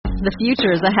The future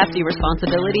is a hefty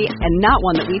responsibility and not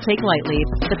one that we take lightly.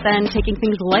 But then taking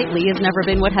things lightly has never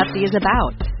been what Hefty is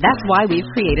about. That's why we've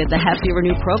created the Hefty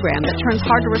Renew program that turns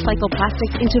hard-to-recycle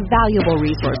plastics into valuable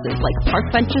resources like park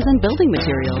benches and building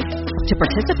materials. To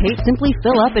participate, simply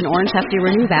fill up an orange Hefty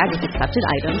Renew bag with accepted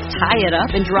items, tie it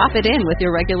up, and drop it in with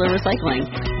your regular recycling.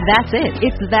 That's it.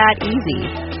 It's that easy.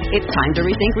 It's time to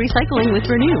rethink recycling with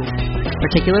Renew.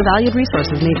 Particular valued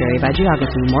resources may vary by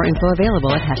geography. More info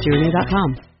available at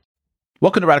heftyrenew.com.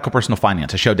 Welcome to Radical Personal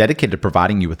Finance, a show dedicated to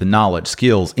providing you with the knowledge,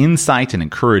 skills, insight, and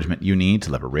encouragement you need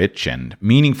to live a rich and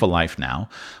meaningful life now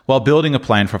while building a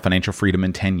plan for financial freedom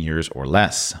in 10 years or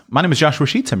less. My name is Joshua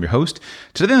Sheets. I'm your host.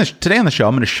 Today on the show,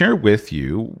 I'm going to share with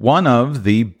you one of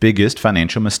the biggest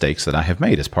financial mistakes that I have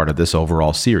made as part of this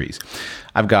overall series.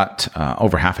 I've got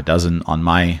over half a dozen on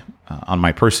my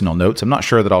personal notes. I'm not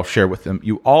sure that I'll share with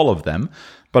you all of them,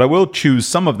 but I will choose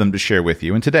some of them to share with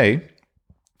you. And today,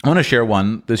 I want to share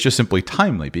one that's just simply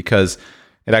timely because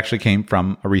it actually came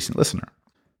from a recent listener.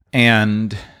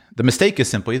 And the mistake is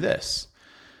simply this.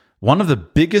 One of the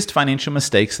biggest financial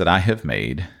mistakes that I have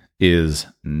made is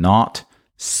not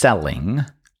selling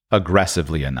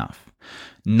aggressively enough.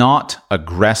 Not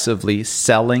aggressively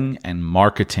selling and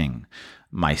marketing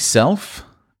myself,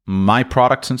 my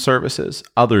products and services,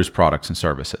 others' products and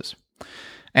services.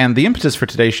 And the impetus for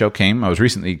today's show came, I was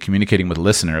recently communicating with a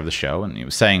listener of the show, and he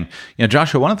was saying,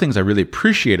 Joshua, one of the things I really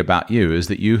appreciate about you is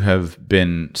that you have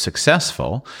been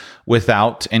successful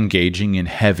without engaging in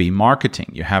heavy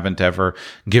marketing. You haven't ever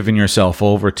given yourself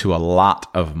over to a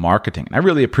lot of marketing. And I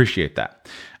really appreciate that.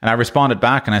 And I responded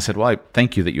back and I said, well, I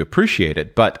thank you that you appreciate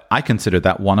it, but I consider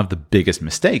that one of the biggest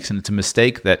mistakes. And it's a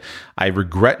mistake that I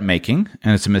regret making,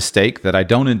 and it's a mistake that I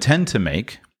don't intend to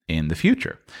make in the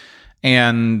future.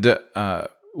 And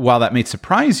while that may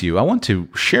surprise you, I want to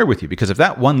share with you, because if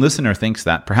that one listener thinks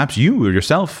that, perhaps you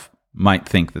yourself might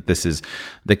think that this is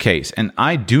the case. And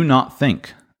I do not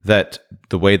think that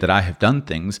the way that I have done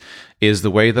things is the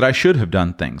way that I should have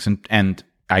done things. And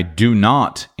I do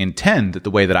not intend that the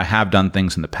way that I have done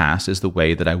things in the past is the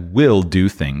way that I will do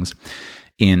things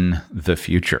in the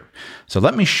future. So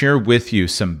let me share with you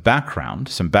some background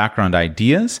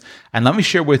ideas, and let me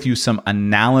share with you some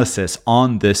analysis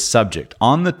on this subject,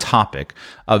 on the topic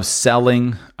of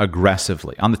selling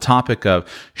aggressively, on the topic of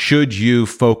should you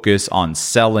focus on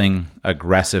selling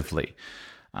aggressively?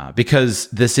 Because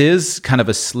this is kind of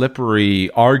a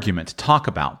slippery argument to talk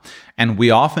about, and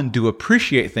we often do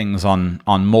appreciate things on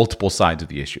multiple sides of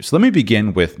the issue. So let me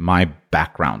begin with my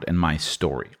background and my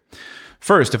story.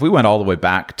 First, if we went all the way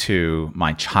back to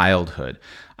my childhood,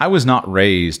 I was not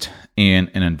raised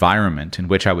in an environment in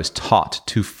which I was taught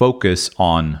to focus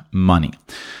on money.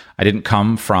 I didn't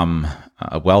come from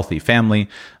a wealthy family.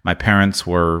 My parents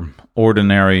were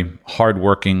ordinary,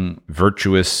 hardworking,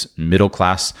 virtuous,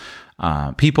 middle-class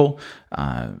people.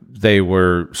 They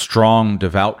were strong,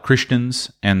 devout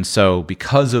Christians. And so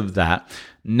because of that,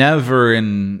 never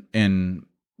in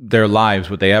their lives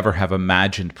would they ever have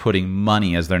imagined putting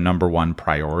money as their number one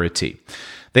priority.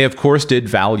 They, of course, did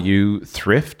value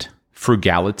thrift,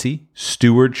 frugality,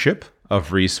 stewardship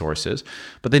of resources,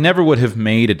 but they never would have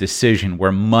made a decision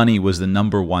where money was the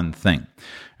number one thing.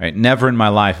 Right? Never in my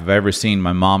life have I ever seen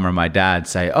my mom or my dad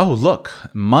say, "Oh, look,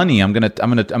 money. I'm gonna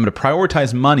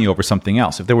prioritize money over something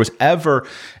else." If there was ever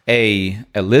a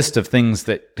list of things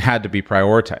that had to be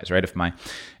prioritized, right?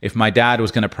 If my dad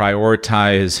was going to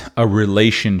prioritize a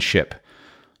relationship,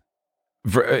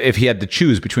 if he had to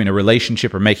choose between a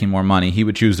relationship or making more money, he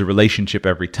would choose the relationship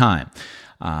every time.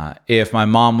 If my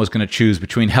mom was going to choose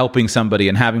between helping somebody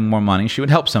and having more money, she would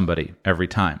help somebody every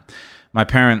time. My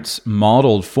parents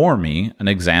modeled for me an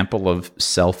example of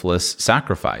selfless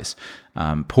sacrifice,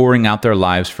 pouring out their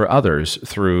lives for others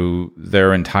through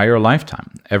their entire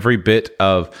lifetime. Every bit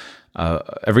of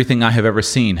everything I have ever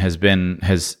seen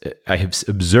I have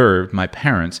observed my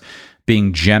parents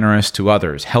being generous to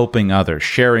others, helping others,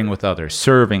 sharing with others,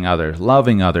 serving others,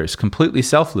 loving others, completely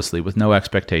selflessly with no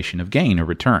expectation of gain or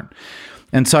return.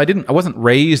 And so I wasn't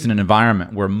raised in an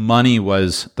environment where money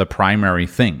was the primary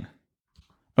thing.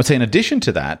 I would say in addition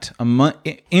to that,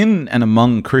 in and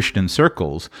among Christian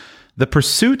circles, the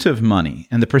pursuit of money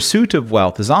and the pursuit of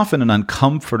wealth is often an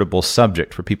uncomfortable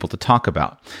subject for people to talk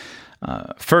about.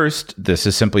 First, this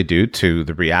is simply due to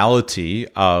the reality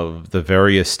of the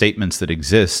various statements that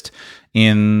exist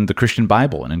in the Christian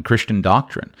Bible and in Christian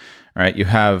doctrine. Right? You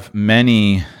have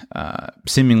many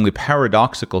seemingly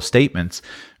paradoxical statements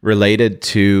related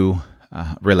to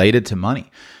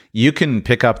money. You can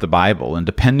pick up the Bible, and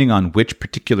depending on which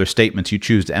particular statements you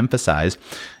choose to emphasize,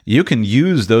 you can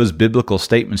use those biblical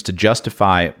statements to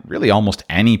justify really almost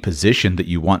any position that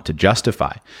you want to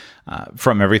justify.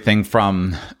 from everything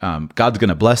from God's going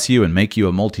to bless you and make you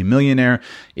a multimillionaire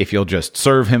if you'll just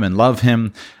serve him and love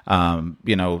him.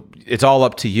 It's all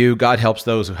up to you. God helps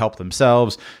those who help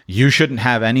themselves. You shouldn't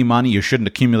have any money. You shouldn't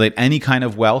accumulate any kind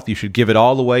of wealth. You should give it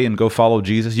all away and go follow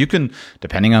Jesus. You can,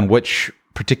 depending on which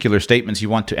particular statements you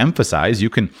want to emphasize, you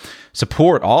can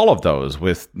support all of those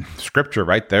with scripture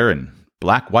right there in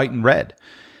black, white, and red.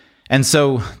 And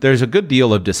so there's a good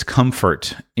deal of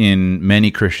discomfort in many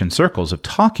Christian circles of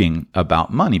talking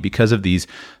about money because of these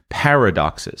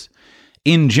paradoxes.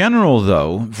 In general,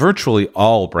 though, virtually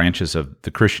all branches of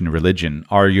the Christian religion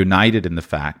are united in the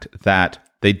fact that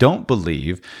they don't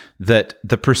believe that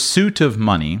the pursuit of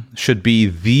money should be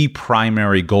the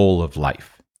primary goal of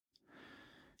life.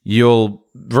 You'll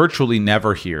virtually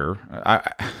never hear,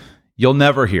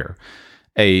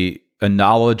 a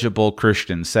knowledgeable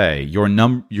Christian say your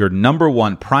number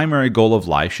one primary goal of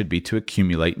life should be to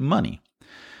accumulate money.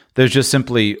 There's just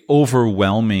simply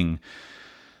overwhelming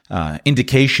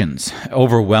indications,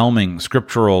 overwhelming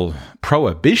scriptural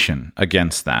prohibition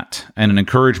against that, and an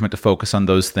encouragement to focus on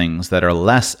those things that are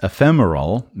less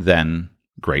ephemeral than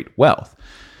great wealth.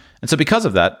 And so because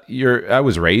of that, I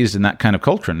was raised in that kind of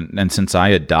culture. And since I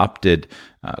adopted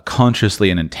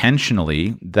consciously and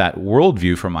intentionally that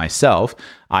worldview for myself,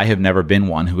 I have never been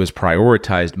one who has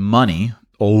prioritized money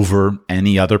over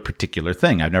any other particular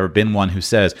thing. I've never been one who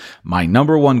says, my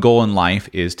number one goal in life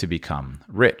is to become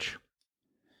rich.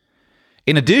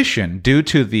 In addition, due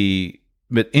to the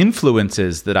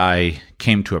influences that I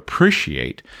came to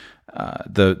appreciate,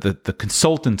 the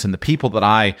consultants and the people that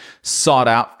I sought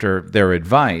after their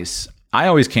advice, I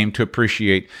always came to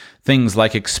appreciate things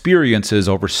like experiences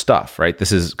over stuff, right?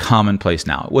 This is commonplace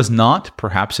now. It was not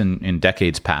perhaps in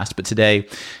decades past, but today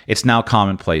it's now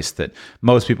commonplace that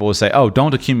most people will say, oh,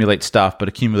 don't accumulate stuff, but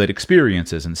accumulate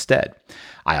experiences instead.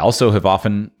 I also have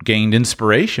often gained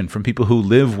inspiration from people who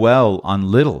live well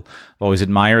on little. I've always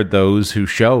admired those who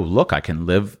show, look, I can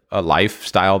live a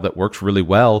lifestyle that works really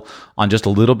well on just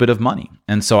a little bit of money.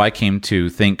 And so I came to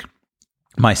think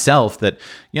myself that,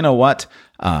 you know what,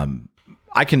 I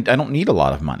don't need a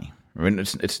lot of money. I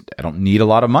don't need a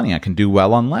lot of money. I can do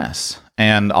well on less.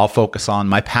 And I'll focus on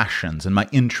my passions and my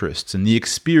interests and the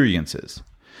experiences.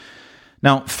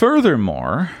 Now,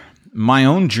 furthermore, my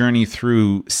own journey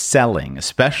through selling,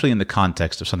 especially in the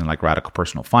context of something like Radical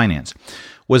Personal Finance,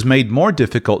 was made more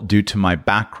difficult due to my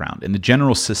background and the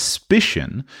general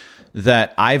suspicion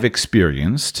that I've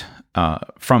experienced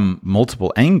from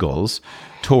multiple angles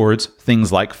towards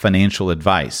things like financial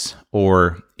advice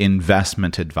or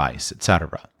investment advice,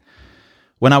 etc.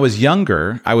 When I was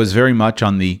younger, I was very much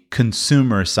on the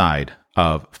consumer side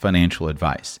of financial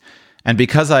advice. And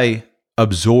because I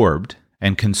absorbed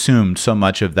and consumed so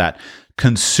much of that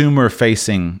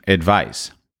consumer-facing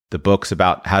advice, the books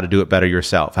about how to do it better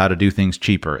yourself, how to do things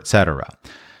cheaper, etc.,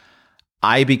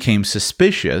 I became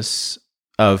suspicious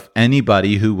of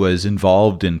anybody who was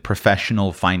involved in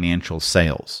professional financial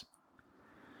sales.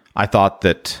 I thought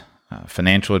that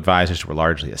financial advisors were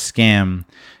largely a scam.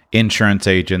 Insurance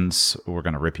agents were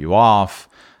going to rip you off.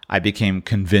 I became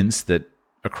convinced that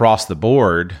across the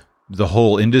board, the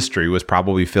whole industry was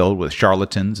probably filled with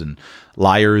charlatans and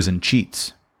liars and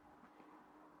cheats.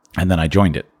 And then I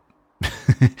joined it.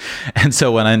 And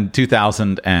so when in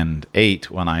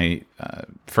 2008, when I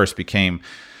first became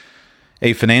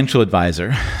a financial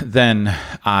advisor, then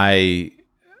I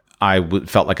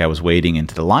felt like I was wading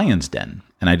into the lion's den,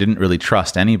 and I didn't really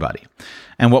trust anybody.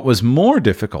 And what was more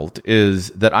difficult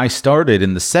is that I started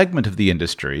in the segment of the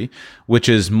industry which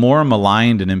is more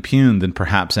maligned and impugned than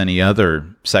perhaps any other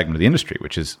segment of the industry,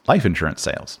 which is life insurance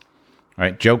sales.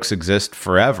 Right? Jokes exist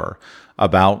forever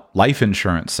about life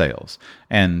insurance sales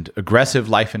and aggressive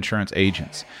life insurance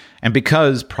agents. And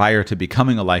because prior to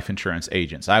becoming a life insurance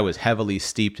agent, I was heavily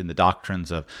steeped in the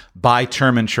doctrines of buy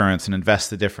term insurance and invest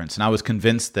the difference. And I was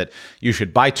convinced that you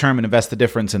should buy term and invest the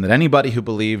difference, and that anybody who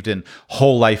believed in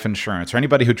whole life insurance or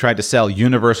anybody who tried to sell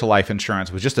universal life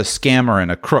insurance was just a scammer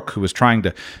and a crook who was trying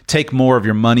to take more of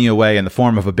your money away in the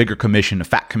form of a bigger commission, a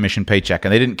fat commission paycheck,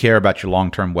 and they didn't care about your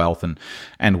long-term wealth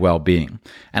and well-being.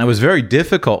 And it was very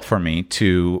difficult for me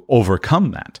to overcome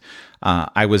that.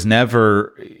 I was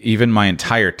never, even my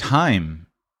entire time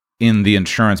in the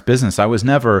insurance business, I was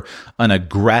never an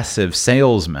aggressive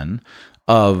salesman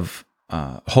of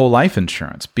whole life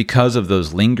insurance because of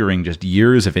those lingering just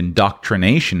years of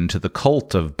indoctrination to the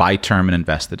cult of buy term and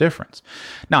invest the difference.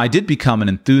 Now, I did become an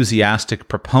enthusiastic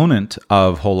proponent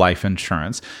of whole life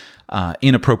insurance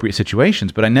in appropriate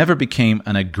situations, but I never became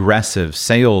an aggressive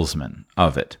salesman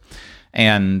of it.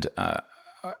 And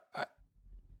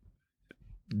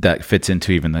that fits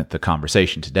into even the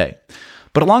conversation today.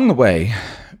 But along the way,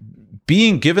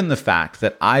 being given the fact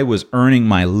that I was earning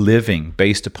my living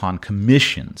based upon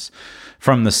commissions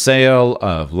from the sale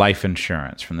of life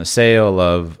insurance, from the sale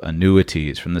of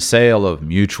annuities, from the sale of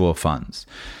mutual funds.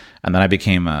 And then I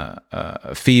became a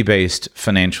fee-based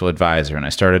financial advisor, and I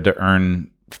started to earn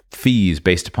fees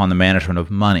based upon the management of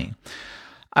money.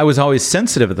 I was always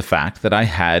sensitive to the fact that I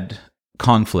had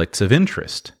conflicts of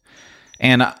interest.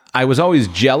 And I was always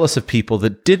jealous of people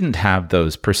that didn't have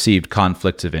those perceived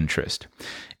conflicts of interest.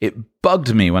 It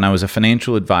bugged me when I was a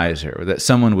financial advisor that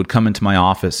someone would come into my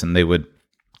office and they would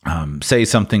say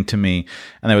something to me,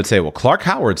 and they would say, well, Clark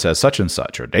Howard says such and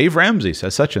such, or Dave Ramsey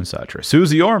says such and such, or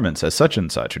Susie Orman says such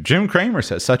and such, or Jim Cramer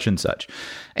says such and such.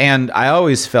 And I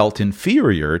always felt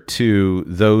inferior to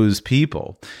those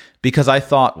people because I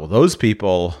thought, well, those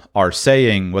people are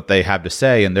saying what they have to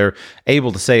say, and they're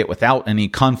able to say it without any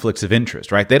conflicts of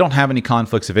interest, right? They don't have any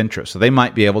conflicts of interest, so they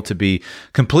might be able to be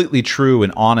completely true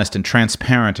and honest and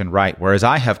transparent and right, whereas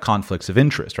I have conflicts of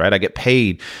interest, right? I get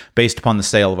paid based upon the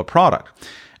sale of a product.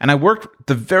 And I worked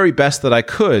the very best that I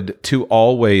could to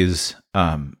always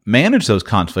manage those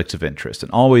conflicts of interest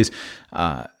and always,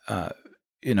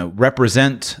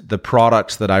 represent the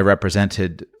products that I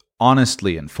represented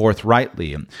honestly and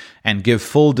forthrightly, and give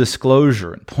full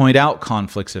disclosure and point out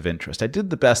conflicts of interest. I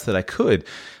did the best that I could,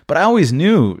 but I always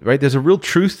knew, right? There's a real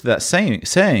truth to that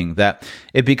saying that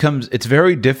it's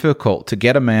very difficult to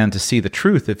get a man to see the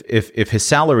truth if his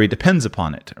salary depends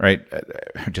upon it, right?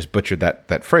 I just butchered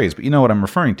that phrase, but you know what I'm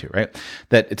referring to, right?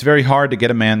 That it's very hard to get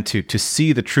a man to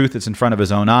see the truth that's in front of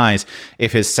his own eyes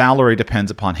if his salary depends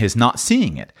upon his not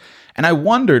seeing it. And I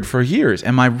wondered for years,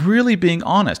 am I really being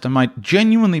honest? Am I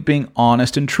genuinely being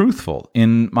honest and truthful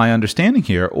in my understanding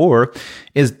here? Or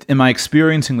am I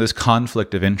experiencing this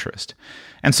conflict of interest?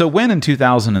 And so when in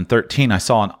 2013 I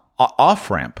saw an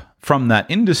off-ramp from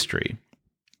that industry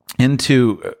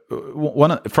into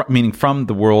meaning from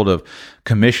the world of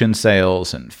commission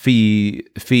sales and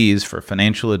fees for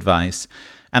financial advice,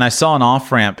 and I saw an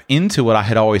off-ramp into what I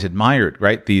had always admired,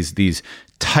 right? These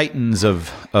titans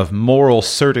of moral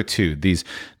certitude,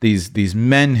 these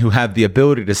men who have the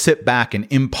ability to sit back and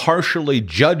impartially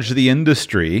judge the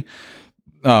industry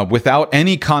without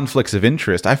any conflicts of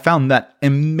interest. I found that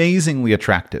amazingly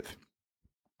attractive.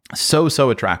 So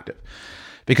attractive.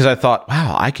 Because I thought,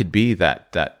 wow, I could be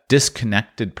that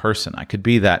disconnected person. I could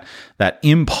be that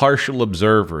impartial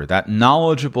observer, that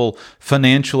knowledgeable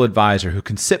financial advisor who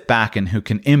can sit back and who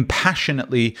can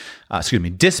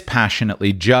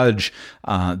dispassionately judge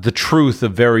the truth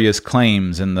of various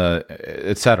claims and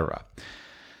et cetera.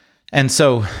 And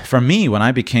so for me, when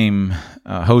I became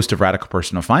a host of Radical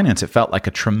Personal Finance, it felt like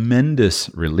a tremendous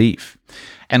relief.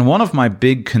 And one of my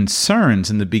big concerns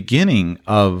in the beginning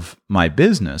of my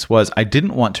business was I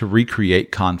didn't want to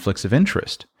recreate conflicts of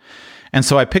interest. And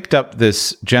so I picked up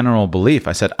this general belief.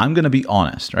 I said, I'm going to be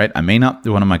honest, right? I may not,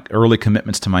 one of my early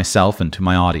commitments to myself and to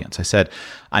my audience, I said,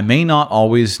 I may not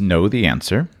always know the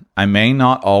answer. I may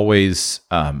not always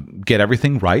get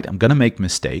everything right. I'm going to make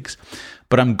mistakes,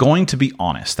 but I'm going to be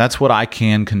honest. That's what I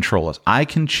can control. Is I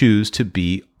can choose to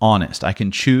be honest. I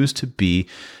can choose to be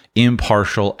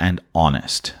impartial and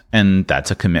honest. And that's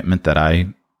a commitment that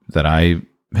I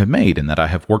have made and that I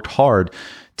have worked hard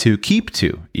to keep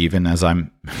to, even as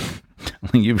I'm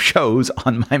telling you shows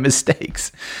on my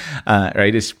mistakes,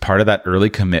 right? It's part of that early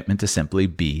commitment to simply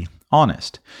be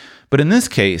honest. But in this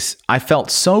case, I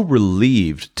felt so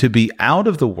relieved to be out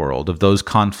of the world of those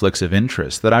conflicts of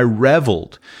interest that I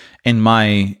reveled in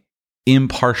my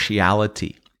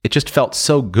impartiality. It just felt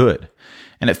so good.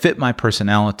 And it fit my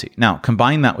personality. Now,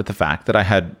 combine that with the fact that I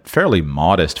had fairly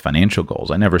modest financial goals.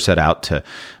 I never set out to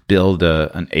build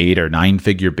an 8 or 9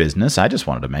 figure business. I just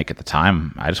wanted to make, at the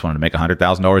time, I just wanted to make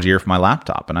 $100,000 a year for my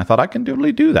laptop. And I thought I can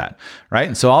totally do that, right?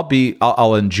 And so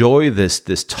I'll enjoy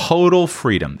this total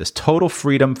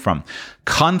freedom from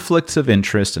conflicts of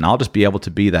interest, and I'll just be able to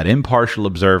be that impartial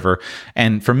observer.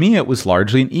 And for me, it was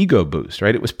largely an ego boost,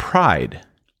 right? It was pride.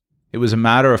 It was a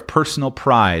matter of personal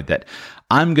pride that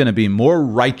I'm going to be more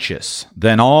righteous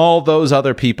than all those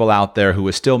other people out there who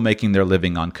are still making their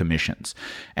living on commissions.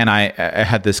 And I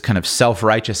had this kind of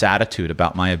self-righteous attitude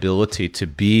about my ability to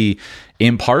be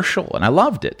impartial, and I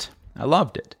loved it.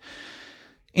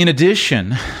 In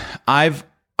addition, I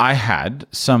had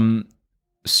some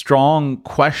strong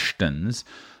questions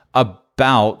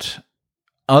about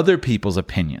other people's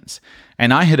opinions.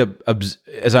 And I had,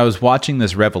 as I was watching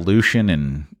this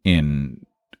revolution in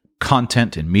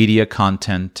content and media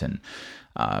content and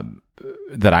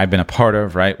that I've been a part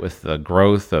of, right, with the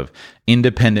growth of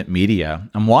independent media,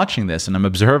 I'm watching this and I'm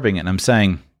observing it and I'm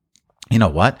saying, you know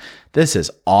what? This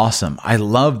is awesome. I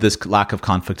love this lack of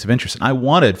conflicts of interest. And I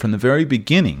wanted, from the very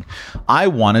beginning, I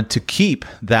wanted to keep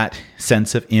that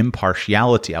sense of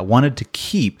impartiality. I wanted to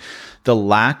keep the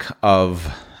lack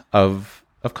of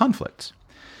conflicts.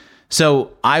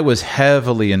 So I was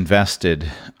heavily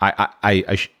invested.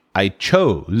 I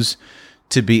chose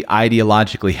to be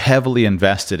ideologically heavily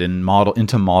invested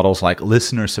into models like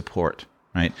listener support,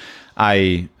 right?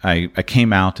 I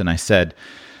came out and I said,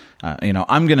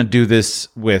 I'm going to do this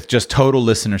with just total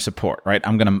listener support, right?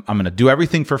 I'm going to do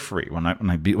everything for free.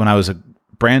 When I was a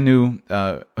brand new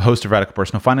host of Radical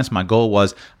Personal Finance, my goal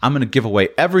was I'm going to give away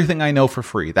everything I know for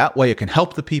free. That way it can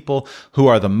help the people who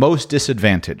are the most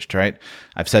disadvantaged, right?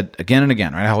 I've said again and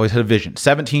again, right? I always had a vision.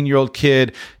 17-year-old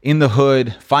kid in the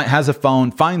hood, has a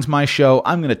phone, finds my show.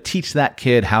 I'm going to teach that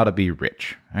kid how to be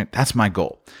rich, right? That's my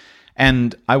goal.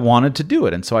 And I wanted to do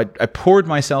it. And so I poured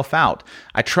myself out.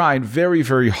 I tried very,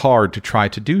 very hard to try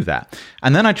to do that.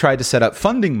 And then I tried to set up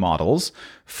funding models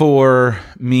for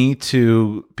me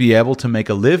to be able to make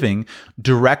a living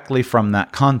directly from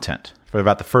that content. For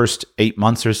about the first 8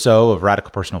 months or so of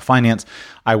Radical Personal Finance,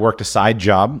 I worked a side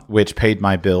job which paid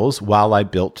my bills while I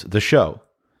built the show.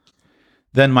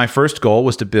 Then my first goal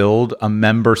was to build a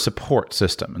member support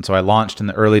system. And so in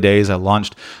the early days, I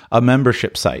launched a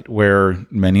membership site where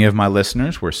many of my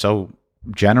listeners were so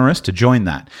generous to join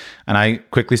that. And I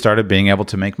quickly started being able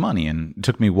to make money. And it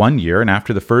took me 1 year. And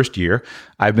after the first year,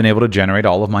 I've been able to generate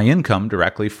all of my income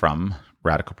directly from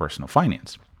Radical Personal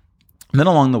Finance. And then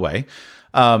along the way,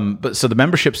 so the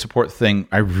membership support thing,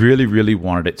 I really, really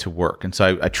wanted it to work. And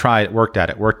so I tried, worked at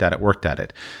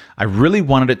it. I really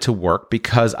wanted it to work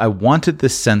because I wanted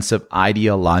this sense of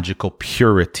ideological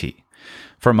purity.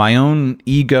 For my own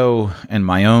ego and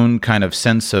my own kind of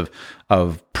sense of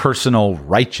personal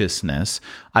righteousness,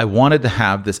 I wanted to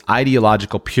have this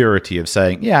ideological purity of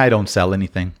saying, I don't sell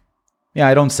anything.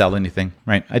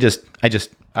 Right?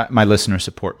 My listeners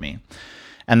support me.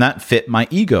 And that fit my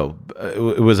ego.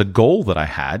 It was a goal that I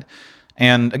had.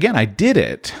 And again, I did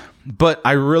it, but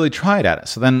I really tried at it.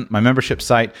 So then my membership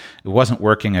site, it wasn't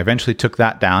working. I eventually took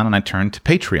that down and I turned to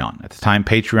Patreon. At the time,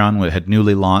 Patreon had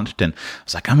newly launched. And I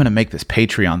was like, I'm going to make this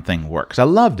Patreon thing work because I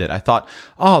loved it. I thought,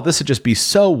 this would just be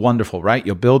so wonderful, right?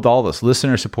 You'll build all this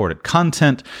listener-supported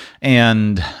content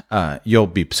and you'll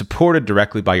be supported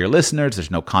directly by your listeners.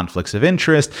 There's no conflicts of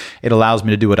interest. It allows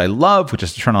me to do what I love, which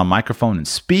is to turn on a microphone and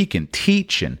speak and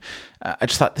teach. And I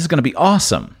just thought, this is going to be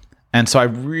awesome. And so I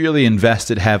really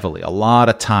invested heavily, a lot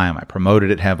of time. I promoted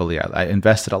it heavily. I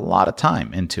invested a lot of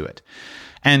time into it.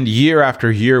 And year after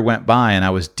year went by, and I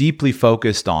was deeply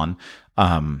focused on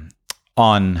the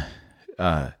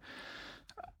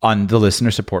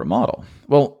listener support model.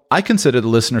 Well, I consider the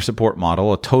listener support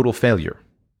model a total failure.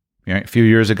 A few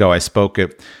years ago, I spoke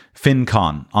at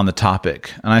FinCon on the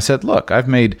topic, and I said, look, I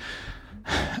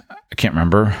can't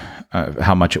remember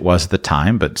how much it was at the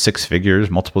time, but 6 figures,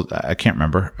 multiple, I can't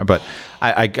remember. But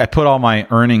I put all my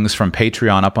earnings from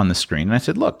Patreon up on the screen, and I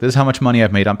said, look, this is how much money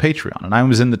I've made on Patreon. And I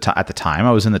was at the time,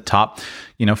 I was in the top,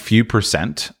 few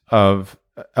percent of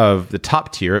the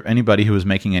top tier of anybody who was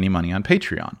making any money on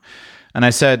Patreon. And I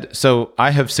said, so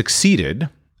I have succeeded,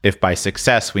 if by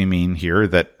success we mean here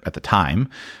that at the time,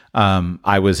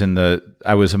 I was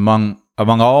among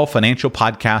all financial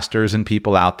podcasters and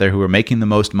people out there who were making the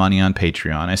most money on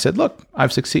Patreon. I said, look,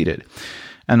 I've succeeded.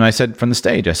 And I said from the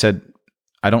stage,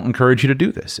 I don't encourage you to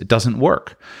do this. It doesn't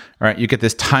work. All right. You get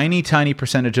this tiny, tiny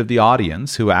percentage of the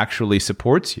audience who actually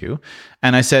supports you.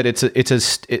 And I said,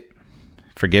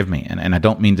 forgive me. And I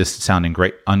don't mean this to sound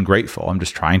ungrateful. I'm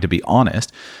just trying to be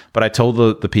honest. But I told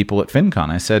the people at FinCon,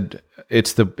 I said,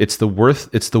 it's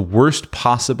the worst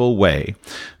possible way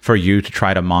for you to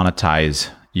try to monetize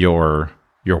your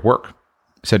work.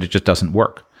 I said, it just doesn't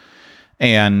work.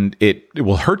 And it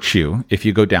will hurt you if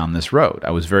you go down this road.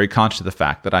 I was very conscious of the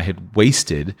fact that I had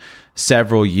wasted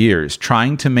several years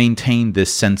trying to maintain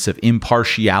this sense of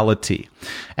impartiality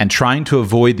and trying to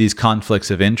avoid these conflicts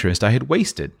of interest. I had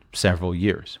wasted several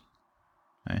years.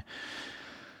 Okay.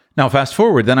 Now, fast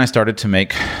forward, then I started to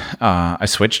I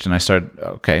switched and I started,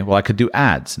 I could do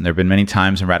ads. And there have been many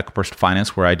times in Radical Personal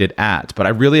Finance where I did ads. But I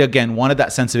really, again, wanted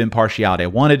that sense of impartiality. I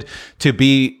wanted to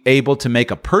be able to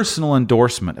make a personal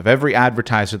endorsement of every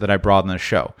advertiser that I brought on the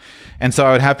show. And so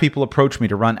I would have people approach me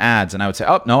to run ads. And I would say,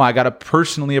 no, I got to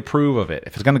personally approve of it.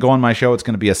 If it's going to go on my show, it's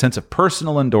going to be a sense of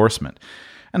personal endorsement.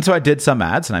 And so I did some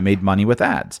ads and I made money with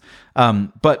ads.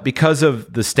 But because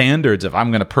of the standards of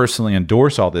I'm going to personally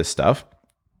endorse all this stuff,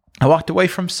 I walked away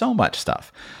from so much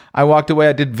stuff. I walked away.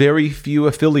 I did very few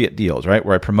affiliate deals, right?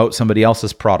 Where I promote somebody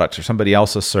else's products or somebody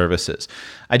else's services.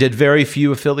 I did very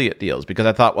few affiliate deals because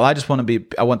I thought, well,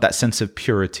 I want that sense of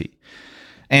purity.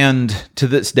 And to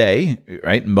this day,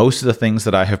 right, most of the things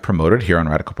that I have promoted here on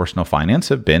Radical Personal Finance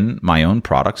have been my own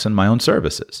products and my own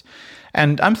services.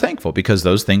 And I'm thankful because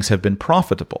those things have been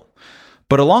profitable.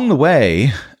 But along the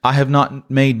way, I have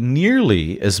not made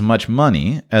nearly as much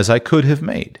money as I could have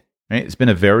made. Right? It's been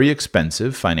a very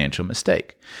expensive financial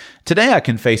mistake. Today, I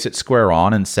can face it square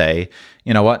on and say,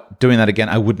 you know what, doing that again,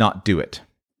 I would not do it.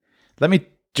 Let me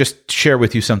just share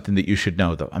with you something that you should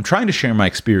know, though. I'm trying to share my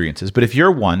experiences, but if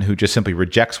you're one who just simply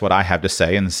rejects what I have to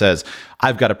say and says,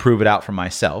 I've got to prove it out for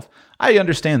myself, I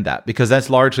understand that because that's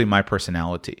largely my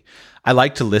personality. I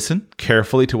like to listen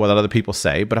carefully to what other people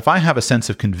say, but if I have a sense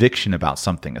of conviction about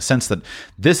something, a sense that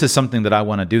this is something that I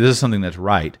want to do, this is something that's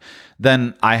right,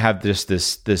 then I have this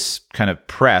kind of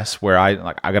press where I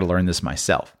got to learn this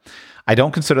myself. I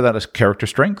don't consider that a character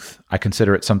strength. I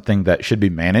consider it something that should be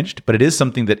managed, but it is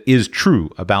something that is true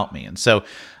about me. And so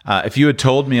if you had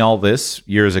told me all this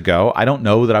years ago, I don't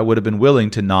know that I would have been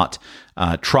willing to not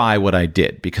try what I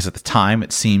did, because at the time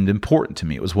it seemed important to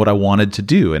me. It was what I wanted to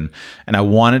do. And I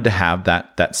wanted to have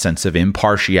that sense of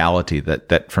impartiality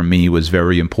that for me was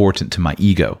very important to my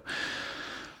ego.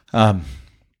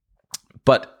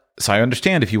 So I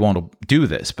understand if you want to do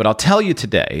this, but I'll tell you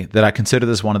today that I consider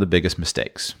this one of the biggest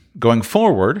mistakes. Going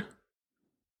forward,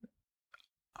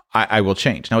 I will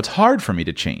change. Now, it's hard for me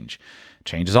to change.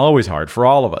 Change is always hard for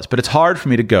all of us, but it's hard for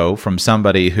me to go from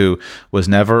somebody who was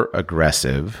never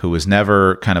aggressive, who was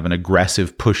never kind of an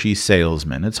aggressive, pushy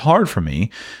salesman. It's hard for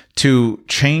me to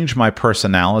change my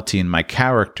personality and my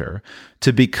character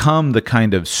to become the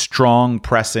kind of strong,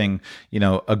 pressing,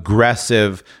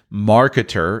 aggressive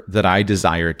marketer that I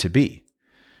desire to be.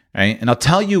 Right? And I'll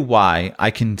tell you why I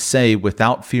can say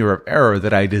without fear of error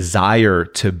that I desire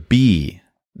to be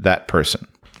that person.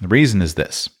 The reason is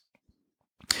this.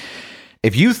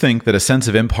 If you think that a sense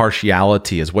of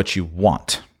impartiality is what you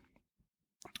want,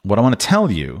 what I want to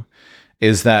tell you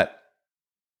is that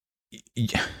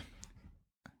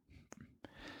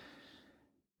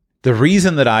the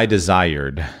reason that I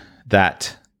desired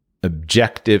that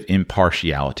objective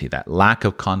impartiality, that lack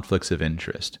of conflicts of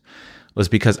interest, was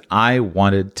because I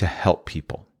wanted to help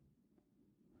people.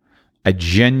 I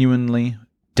genuinely,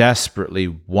 desperately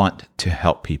want to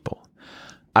help people.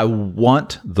 I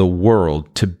want the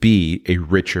world to be a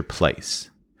richer place.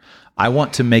 I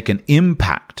want to make an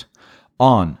impact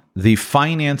on the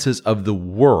finances of the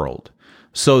world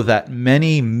so that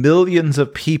many millions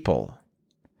of people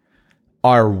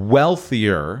are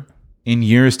wealthier in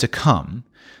years to come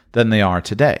than they are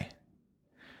today.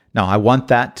 Now, I want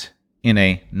that in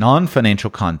a non-financial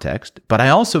context, but I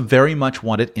also very much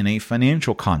want it in a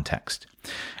financial context.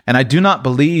 And I do not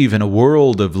believe in a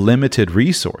world of limited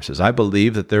resources. I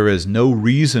believe that there is no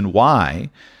reason why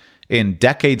in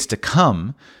decades to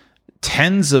come,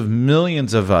 tens of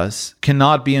millions of us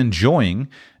cannot be enjoying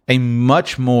a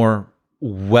much more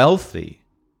wealthy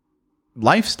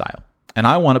lifestyle. And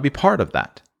I want to be part of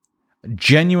that. I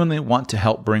genuinely want to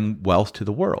help bring wealth to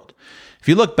the world. If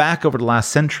you look back over the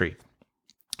last century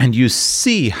and you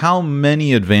see how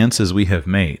many advances we have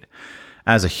made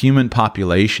as a human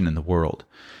population in the world,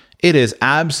 it is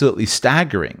absolutely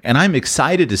staggering. And I'm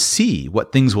excited to see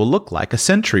what things will look like a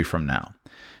century from now.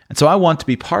 And so I want to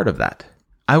be part of that.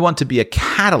 I want to be a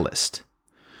catalyst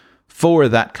for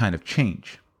that kind of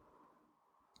change.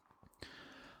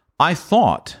 I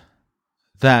thought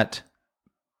that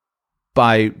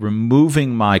by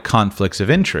removing my conflicts of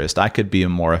interest, I could be a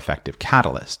more effective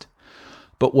catalyst.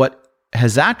 But what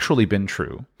has actually been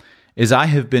true is I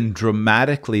have been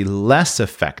dramatically less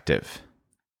effective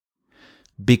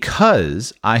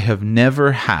because I have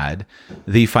never had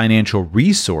the financial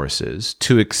resources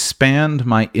to expand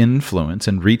my influence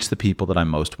and reach the people that I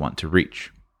most want to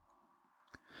reach.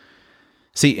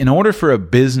 See, in order for a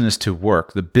business to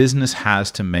work, the business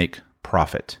has to make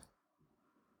profit.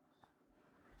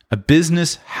 A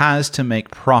business has to make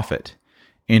profit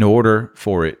in order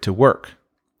for it to work.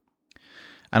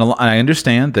 And I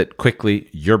understand that quickly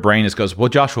your brain goes, well,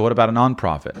 Joshua, what about a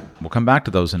nonprofit? We'll come back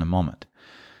to those in a moment.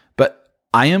 But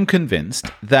I am convinced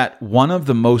that one of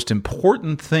the most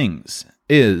important things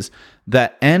is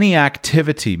that any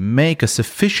activity make a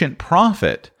sufficient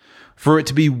profit for it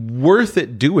to be worth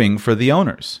it doing for the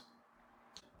owners.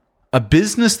 A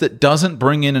business that doesn't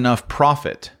bring in enough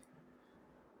profit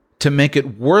to make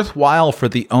it worthwhile for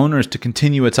the owners to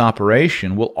continue its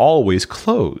operation will always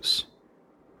close.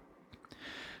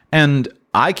 And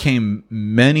I came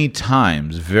many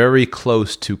times very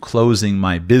close to closing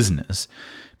my business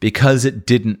because it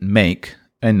didn't make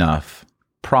enough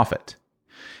profit.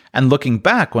 And looking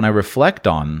back, when I reflect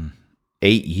on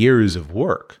 8 years of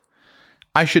work,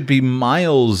 I should be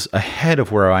miles ahead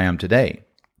of where I am today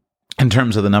in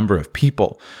terms of the number of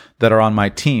people that are on my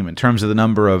team, in terms of the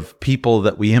number of people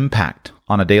that we impact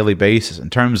on a daily basis, in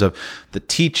terms of the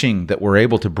teaching that we're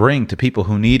able to bring to people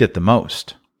who need it the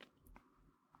most.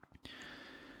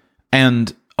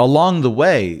 And along the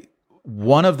way,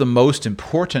 one of the most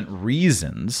important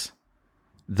reasons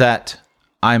that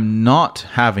I'm not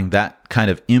having that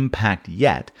kind of impact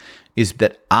yet is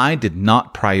that I did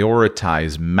not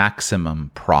prioritize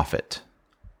maximum profit.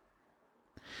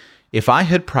 If I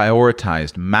had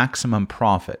prioritized maximum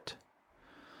profit,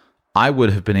 I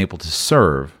would have been able to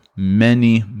serve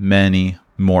many, many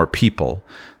more people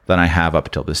than I have up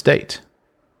till this date.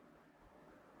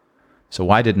 So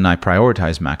why didn't I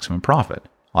prioritize maximum profit?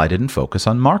 Well, I didn't focus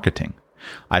on marketing.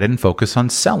 I didn't focus on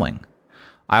selling.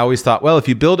 I always thought, well, if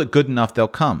you build it good enough, they'll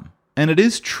come. And it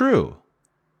is true.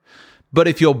 But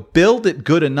if you'll build it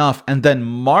good enough and then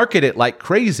market it like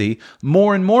crazy,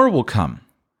 more and more will come.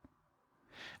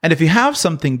 And if you have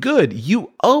something good,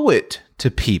 you owe it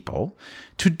to people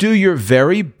to do your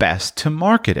very best to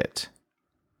market it.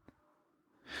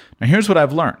 Now, here's what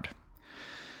I've learned.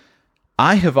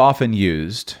 I have often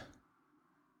used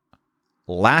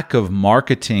lack of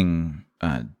marketing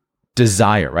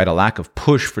desire, right? A lack of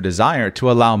push for desire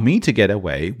to allow me to get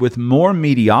away with more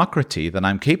mediocrity than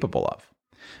I'm capable of.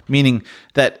 Meaning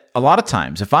that a lot of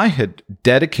times, if I had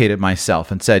dedicated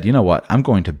myself and said, you know what, I'm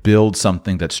going to build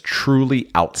something that's truly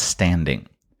outstanding,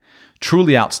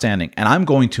 and I'm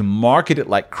going to market it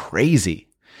like crazy,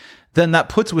 then that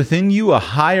puts within you a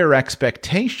higher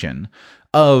expectation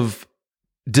of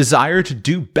desire to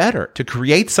do better, to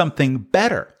create something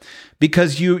better,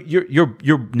 because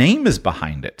your name is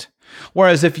behind it.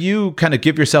 Whereas if you kind of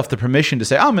give yourself the permission to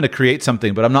say, I'm going to create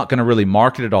something, but I'm not going to really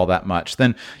market it all that much,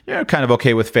 then you're kind of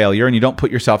okay with failure and you don't put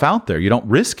yourself out there. You don't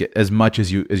risk it as much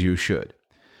as you should.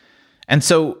 And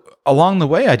so along the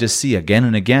way, I just see again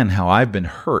and again how I've been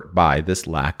hurt by this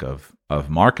lack of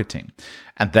marketing.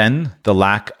 And then the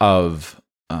lack of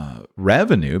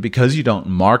revenue, because you don't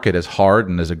market as hard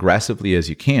and as aggressively as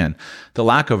you can, the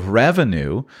lack of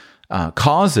revenue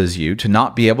causes you to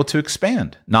not be able to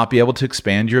expand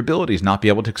your abilities, not be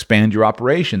able to expand your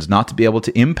operations, not to be able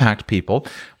to impact people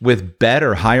with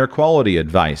better, higher quality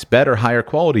advice, better, higher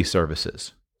quality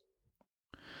services.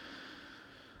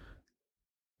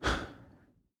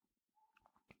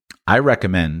 I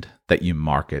recommend that you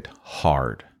market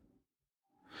hard.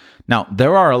 Now,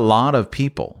 there are a lot of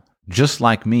people just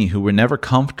like me who were never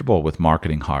comfortable with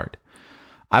marketing hard.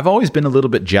 I've always been a little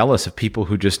bit jealous of people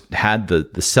who just had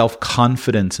the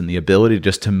self-confidence and the ability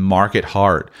just to market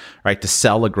hard, right? To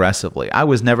sell aggressively. I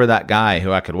was never that guy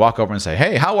who I could walk over and say,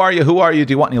 hey, how are you? Who are you?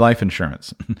 Do you want any life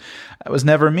insurance? That was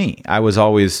never me. I was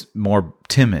always more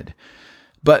timid.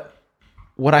 But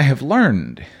what I have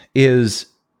learned is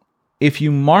if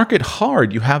you market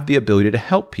hard, you have the ability to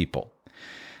help people.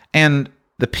 And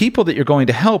the people that you're going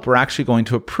to help are actually going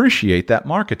to appreciate that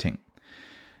marketing.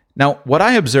 Now, what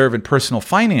I observe in personal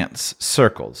finance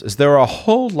circles is there are a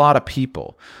whole lot of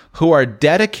people who are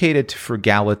dedicated to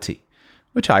frugality,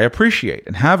 which I appreciate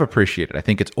and have appreciated. I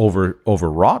think it's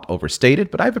overwrought,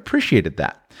 overstated, but I've appreciated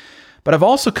that. But I've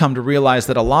also come to realize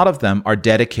that a lot of them are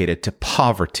dedicated to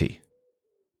poverty.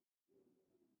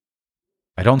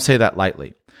 I don't say that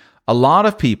lightly. A lot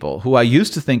of people who I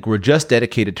used to think were just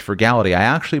dedicated to frugality, I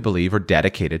actually believe are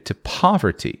dedicated to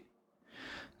poverty.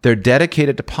 They're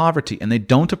dedicated to poverty and they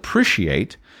don't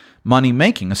appreciate money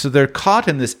making. So they're caught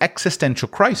in this existential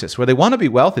crisis where they want to be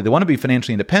wealthy, they want to be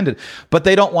financially independent, but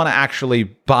they don't want to actually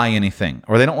buy anything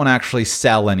or they don't want to actually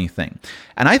sell anything.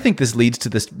 And I think this leads to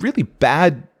this really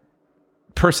bad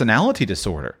personality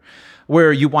disorder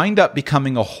where you wind up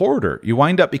becoming a hoarder, you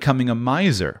wind up becoming a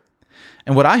miser.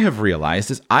 And what I have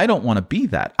realized is I don't want to be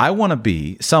that. I want to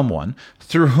be someone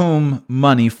through whom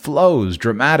money flows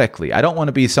dramatically. I don't want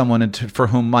to be someone for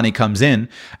whom money comes in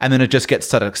and then it just gets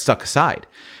stuck aside.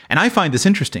 And I find this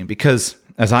interesting because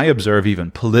as I observe even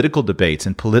political debates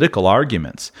and political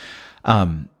arguments,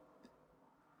 I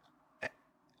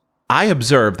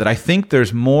observe that I think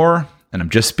there's more, and I'm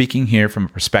just speaking here from a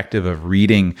perspective of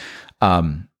reading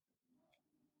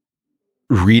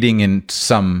in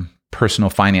some personal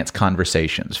finance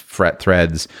conversations,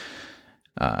 threads,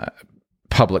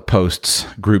 public posts,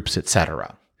 groups,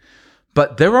 etc.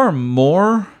 But there are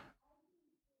more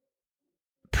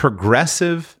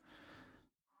progressive,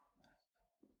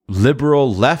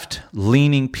 liberal,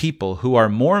 left-leaning people who are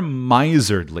more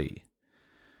miserly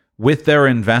with their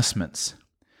investments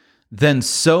than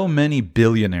so many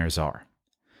billionaires are.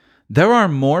 There are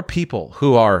more people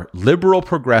who are liberal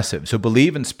progressives, who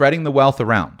believe in spreading the wealth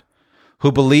around,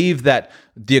 who believe that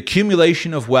the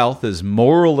accumulation of wealth is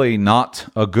morally not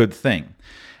a good thing.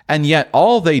 And yet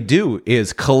all they do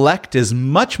is collect as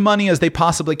much money as they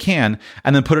possibly can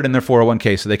and then put it in their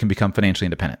 401k so they can become financially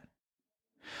independent.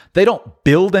 They don't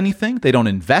build anything. They don't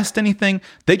invest anything.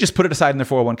 They just put it aside in their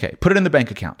 401k, put it in their bank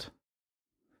account,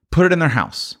 put it in their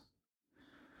house,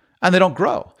 and they don't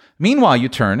grow. Meanwhile, you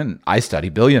turn, and I study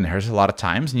billionaires a lot of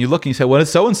times, and you look and you say, what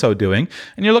is so-and-so doing?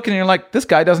 And you're looking and you're like, this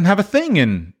guy doesn't have a thing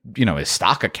in, his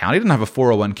stock account. He doesn't have a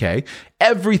 401k.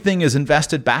 Everything is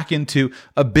invested back into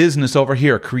a business over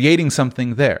here, creating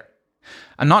something there.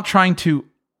 I'm not trying to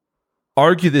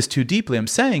argue this too deeply. I'm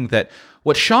saying that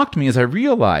what shocked me is I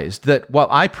realized that while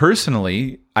I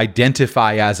personally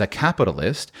identify as a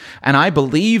capitalist, and I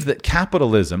believe that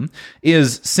capitalism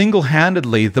is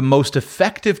single-handedly the most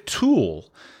effective tool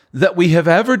that we have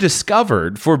ever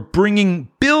discovered for bringing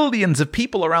billions of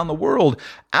people around the world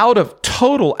out of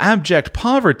total abject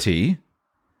poverty,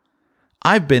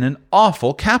 I've been an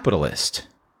awful capitalist.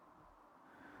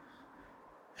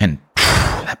 And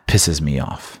that pisses me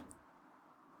off.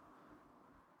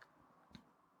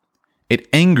 It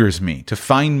angers me to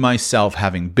find myself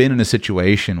having been in a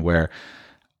situation where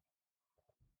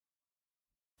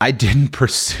I didn't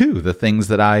pursue the things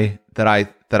that I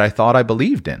thought I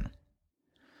believed in.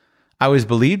 I always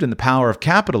believed in the power of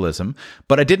capitalism,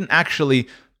 but I didn't actually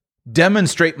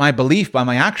demonstrate my belief by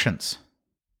my actions.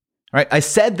 Right? I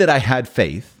said that I had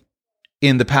faith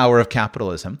in the power of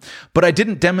capitalism, but I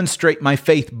didn't demonstrate my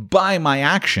faith by my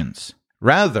actions.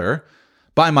 Rather,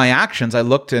 by my actions, I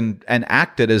looked and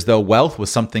acted as though wealth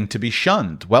was something to be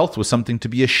shunned. Wealth was something to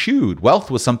be eschewed. Wealth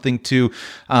was something to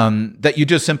that you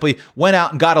just simply went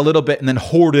out and got a little bit and then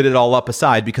hoarded it all up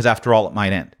aside because after all, it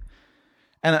might end.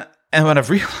 And when I've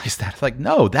realized that, it's like,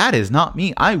 no, that is not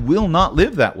me. I will not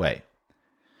live that way.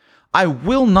 I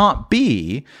will not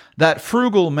be that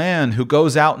frugal man who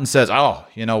goes out and says, oh,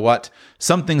 you know what?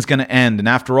 Something's going to end. And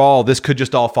after all, this could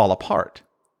just all fall apart.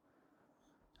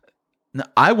 Now,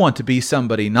 I want to be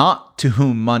somebody not to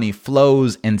whom money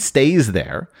flows and stays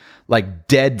there like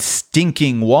dead,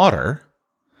 stinking water.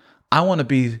 I want to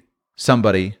be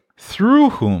somebody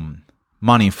through whom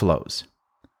money flows.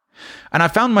 And I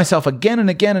found myself again and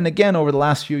again and again over the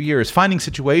last few years finding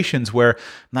situations where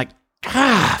I'm like,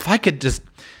 if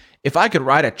I could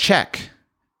write a check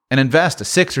and invest a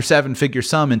 6 or 7 figure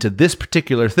sum into this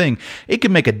particular thing, it could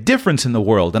make a difference in the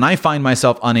world. And I find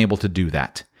myself unable to do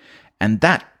that. And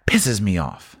that pisses me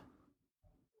off.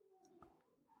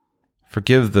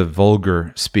 Forgive the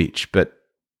vulgar speech, but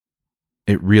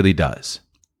it really does.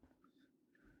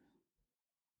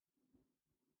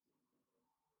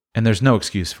 And there's no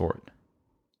excuse for it.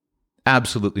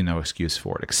 Absolutely no excuse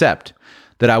for it, except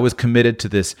that I was committed to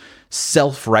this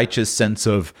self-righteous sense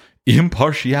of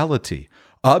impartiality,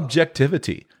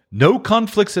 objectivity, no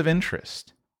conflicts of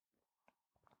interest.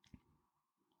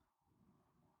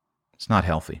 It's not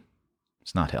healthy.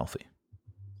 It's not healthy.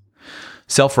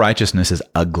 Self-righteousness is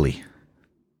ugly.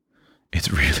 It's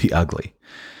really ugly.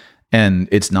 And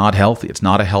it's not healthy. It's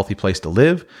not a healthy place to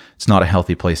live. It's not a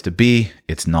healthy place to be.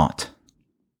 It's not.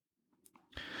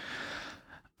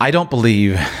 I don't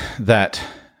believe that,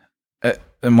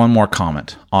 and one more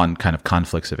comment on kind of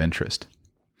conflicts of interest.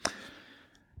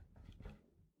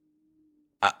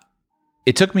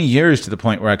 It took me years to the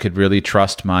point where I could really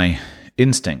trust my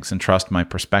instincts and trust my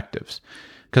perspectives.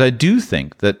 Because I do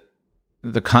think that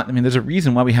there's a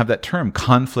reason why we have that term,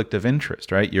 conflict of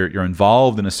interest, right? You're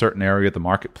involved in a certain area of the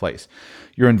marketplace.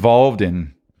 You're involved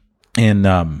in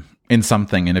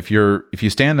something, and if you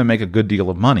stand to make a good deal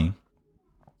of money,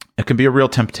 it can be a real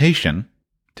temptation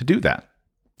to do that.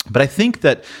 But I think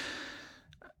that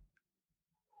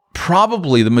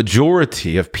probably the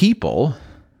majority of people,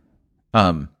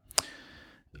 I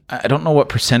don't know what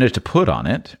percentage to put on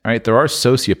it, right? There are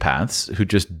sociopaths who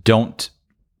just don't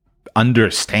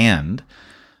understand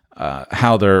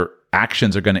how their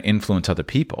actions are going to influence other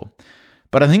people.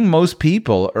 But I think most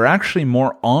people are actually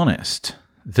more honest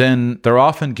than they're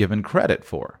often given credit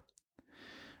for.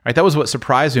 Right? That was what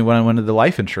surprised me when I went into the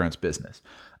life insurance business.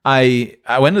 I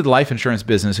went into the life insurance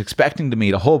business expecting to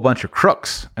meet a whole bunch of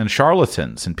crooks and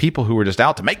charlatans and people who were just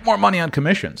out to make more money on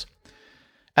commissions.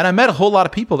 And I met a whole lot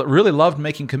of people that really loved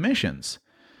making commissions.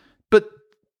 But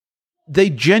they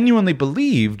genuinely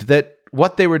believed that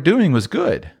what they were doing was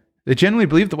good. They genuinely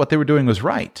believed that what they were doing was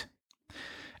right.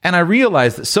 And I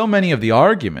realized that so many of the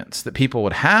arguments that people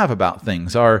would have about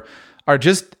things are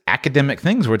just academic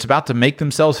things where it's about to make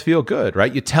themselves feel good,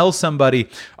 right? You tell somebody,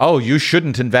 oh, you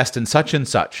shouldn't invest in such and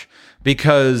such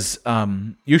because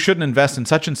you shouldn't invest in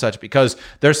such and such because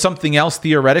there's something else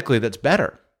theoretically that's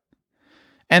better.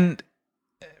 And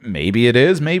maybe it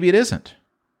is, maybe it isn't.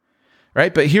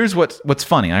 Right? But here's what's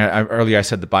funny. Earlier I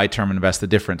said the buy term and invest the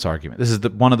difference argument. This is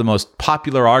one of the most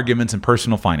popular arguments in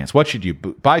personal finance. What should you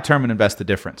buy term and invest the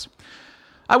difference?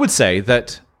 I would say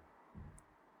that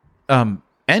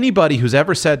anybody who's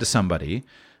ever said to somebody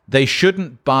they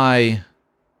shouldn't buy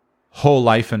whole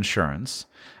life insurance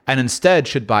and instead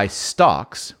should buy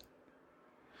stocks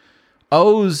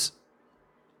owes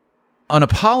an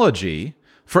apology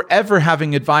for ever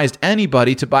having advised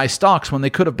anybody to buy stocks when they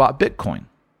could have bought Bitcoin.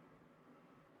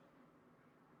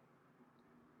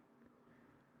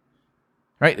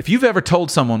 Right? If you've ever told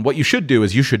someone what you should do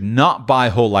is you should not buy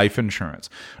whole life insurance.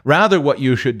 Rather, what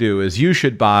you should do is you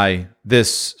should buy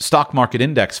this stock market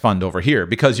index fund over here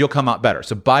because you'll come out better.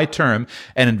 So buy term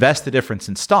and invest the difference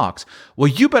in stocks. Well,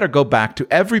 you better go back to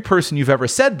every person you've ever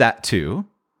said that to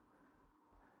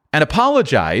and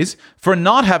apologize for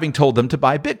not having told them to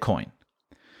buy Bitcoin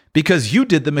because you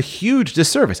did them a huge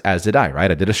disservice, as did I,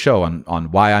 right? I did a show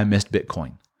on why I missed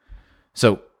Bitcoin.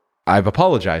 So I've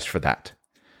apologized for that.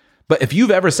 But if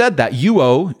you've ever said that, you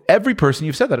owe every person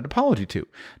you've said that an apology to.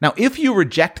 Now, if you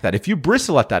reject that, if you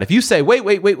bristle at that, if you say,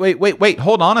 wait,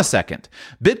 hold on a second.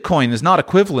 Bitcoin is not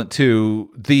equivalent to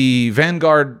the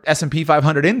Vanguard S&P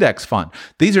 500 index fund.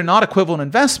 These are not equivalent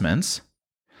investments.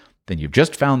 Then you've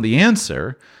just found the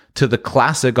answer to the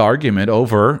classic argument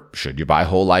over should you buy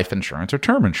whole life insurance or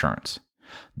term insurance.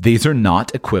 These are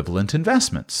not equivalent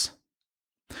investments.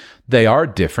 They are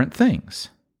different things.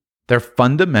 They're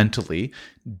fundamentally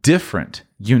different,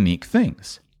 unique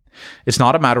things. It's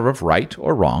not a matter of right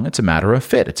or wrong. It's a matter of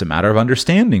fit. It's a matter of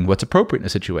understanding what's appropriate in a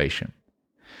situation.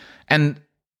 And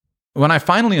when I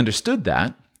finally understood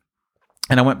that,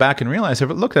 and I went back and realized, I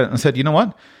looked at it and said, you know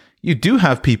what? You do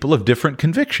have people of different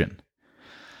conviction.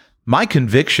 My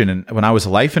conviction when I was a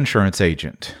life insurance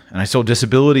agent and I sold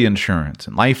disability insurance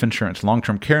and life insurance,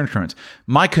 long-term care insurance,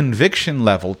 my conviction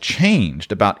level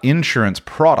changed about insurance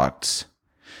products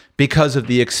because of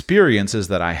the experiences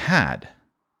that I had.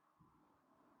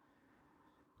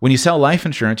 When you sell life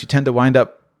insurance, you tend to wind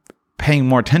up paying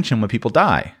more attention when people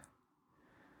die.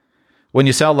 When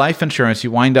you sell life insurance,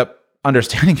 you wind up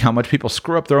understanding how much people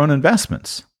screw up their own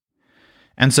investments.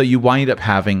 And so you wind up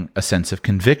having a sense of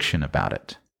conviction about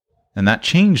it. And that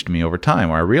changed me over time,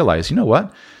 where I realized, you know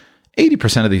what?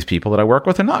 80% of these people that I work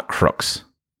with are not crooks.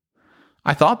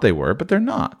 I thought they were, but they're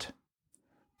not.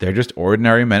 They're just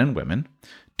ordinary men and women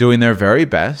doing their very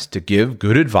best to give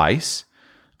good advice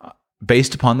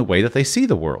based upon the way that they see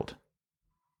the world.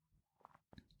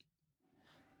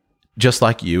 Just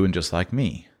like you and just like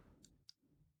me.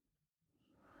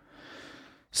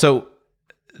 So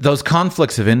those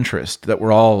conflicts of interest that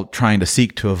we're all trying to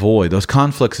seek to avoid, those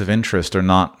conflicts of interest are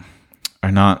not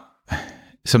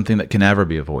something that can ever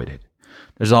be avoided.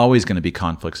 There's always going to be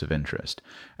conflicts of interest.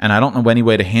 And I don't know any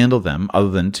way to handle them other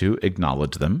than to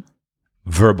acknowledge them,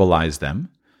 verbalize them,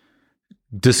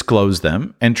 disclose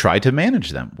them, and try to manage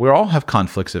them. We all have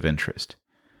conflicts of interest.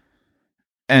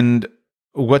 And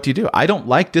what do? I don't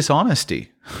like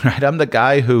dishonesty, right? I'm the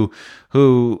guy who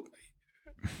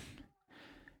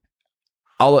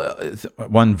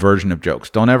one version of jokes.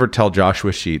 Don't ever tell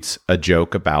Joshua Sheets a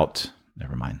joke about,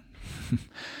 never mind.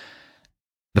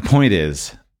 The point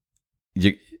is,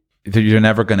 you're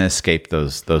never going to escape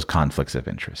those conflicts of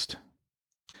interest.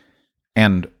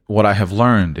 And what I have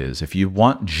learned is if you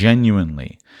want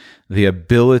genuinely the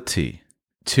ability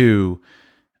to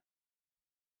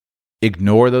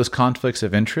ignore those conflicts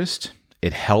of interest,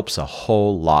 it helps a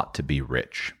whole lot to be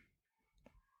rich.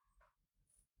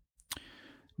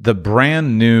 The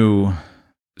brand new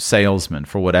salesman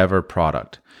for whatever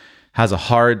product has a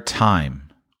hard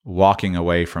time walking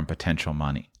away from potential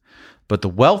money. But the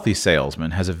wealthy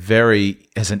salesman has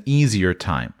an easier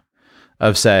time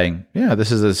of saying, yeah,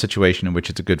 this is a situation in which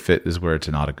it's a good fit, this is where it's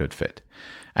not a good fit.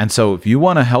 And so if you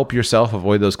want to help yourself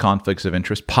avoid those conflicts of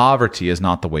interest, poverty is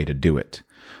not the way to do it.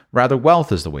 Rather,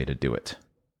 wealth is the way to do it.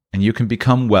 And you can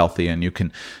become wealthy and you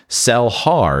can sell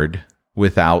hard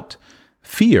without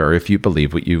fear if you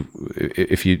believe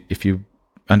if you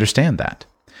understand that.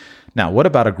 Now, what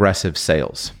about aggressive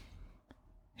sales?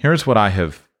 Here's what I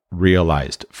have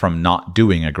realized from not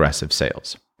doing aggressive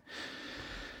sales.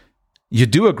 You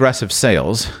do aggressive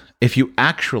sales if you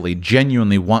actually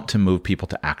genuinely want to move people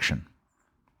to action.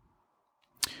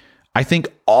 I think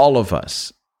all of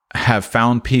us have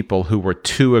found people who were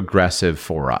too aggressive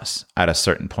for us at a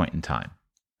certain point in time.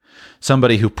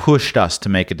 Somebody who pushed us to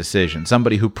make a decision,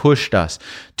 somebody who pushed us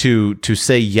to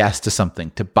say yes to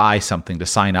something, to buy something, to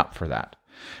sign up for that.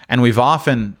 And we've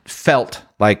often felt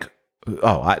like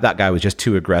that guy was just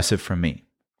too aggressive for me.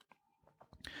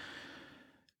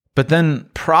 But then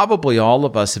probably all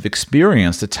of us have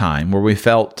experienced a time where we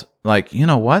felt like, you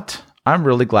know what? I'm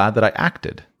really glad that I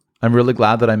acted. I'm really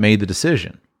glad that I made the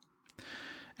decision.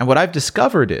 And what I've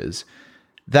discovered is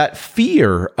that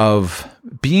fear of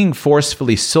being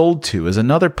forcefully sold to is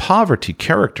another poverty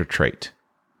character trait.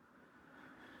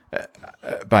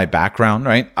 By background,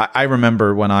 right? I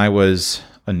remember when I was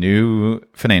a new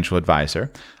financial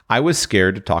advisor, I was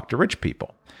scared to talk to rich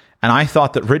people. And I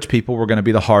thought that rich people were going to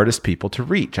be the hardest people to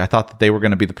reach. I thought that they were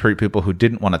going to be the people who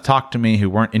didn't want to talk to me, who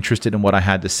weren't interested in what I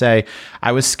had to say.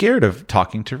 I was scared of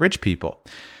talking to rich people.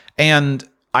 And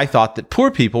I thought that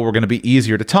poor people were going to be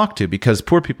easier to talk to because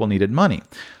poor people needed money.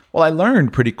 Well, I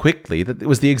learned pretty quickly that it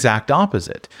was the exact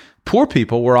opposite. Poor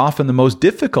people were often the most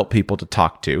difficult people to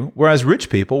talk to, whereas rich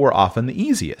people were often the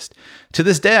easiest. To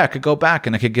this day, I could go back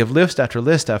and I could give list after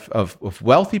list of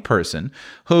wealthy person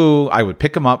who I would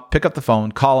pick up the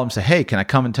phone, call them, say, hey, can I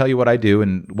come and tell you what I do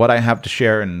and what I have to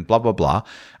share and blah, blah, blah.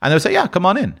 And they would say, yeah, come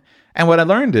on in. And what I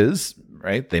learned is,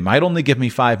 right, they might only give me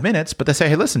 5 minutes, but they say,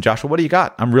 hey, listen, Joshua, what do you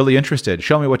got? I'm really interested.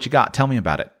 Show me what you got. Tell me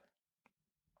about it.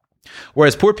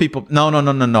 Whereas poor people, no,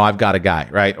 I've got a guy,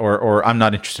 right? Or I'm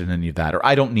not interested in any of that, or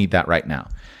I don't need that right now.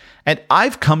 And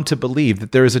I've come to believe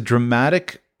that there is a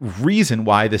dramatic reason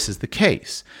why this is the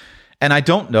case. And I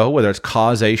don't know whether it's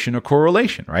causation or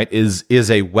correlation, right? Is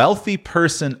a wealthy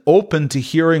person open to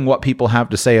hearing what people have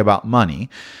to say about money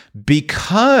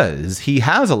because he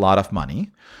has a lot of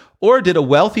money? Or did a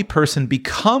wealthy person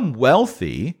become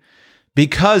wealthy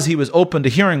because he was open to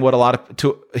hearing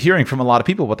hearing from a lot of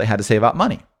people what they had to say about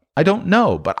money? I don't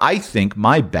know, but I think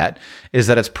my bet is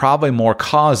that it's probably more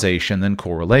causation than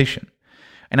correlation.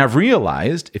 And I've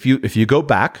realized if you go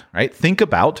back, right, think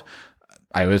about,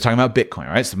 I was talking about Bitcoin,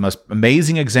 right? It's the most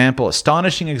amazing example,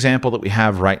 astonishing example that we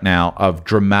have right now of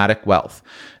dramatic wealth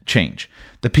change.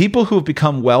 The people who have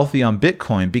become wealthy on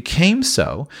Bitcoin became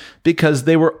so because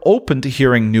they were open to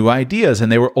hearing new ideas and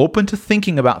they were open to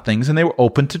thinking about things and they were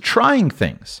open to trying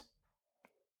things.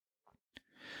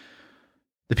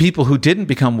 The people who didn't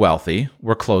become wealthy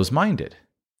were closed-minded.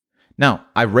 Now,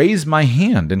 I raise my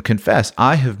hand and confess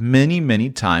I have many, many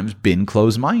times been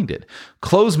closed-minded.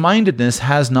 Closed-mindedness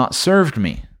has not served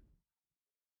me.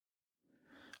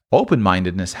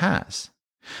 Open-mindedness has.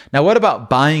 Now, what about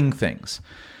buying things?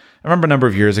 I remember a number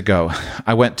of years ago,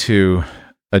 I went to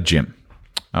a gym.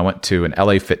 I went to an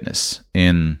LA Fitness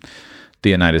in the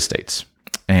United States.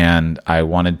 And I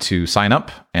wanted to sign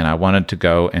up and I wanted to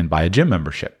go and buy a gym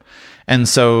membership. And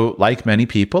so, like many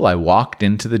people, I walked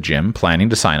into the gym planning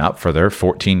to sign up for their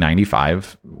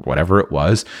 $14.95, whatever it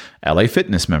was, LA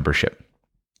Fitness membership.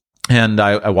 And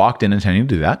I walked in intending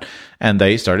to do that. And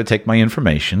they started to take my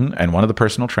information. And one of the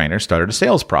personal trainers started a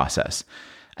sales process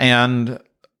and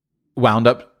wound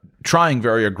up trying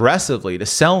very aggressively to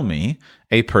sell me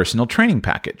a personal training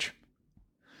package.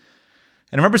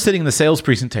 And I remember sitting in the sales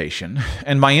presentation,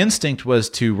 and my instinct was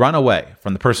to run away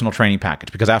from the personal training package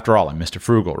because, after all, I'm Mr.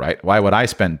 Frugal, right? Why would I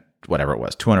spend whatever it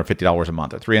was, $250 a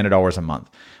month or $300 a month?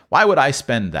 Why would I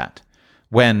spend that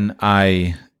when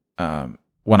I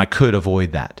could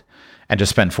avoid that and just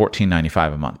spend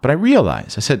 $14.95 a month? But I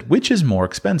realized, I said, which is more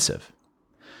expensive?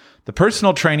 The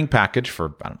personal training package for,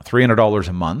 $300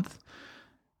 a month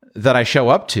that I show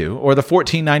up to, or the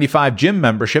 $14.95 gym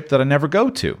membership that I never go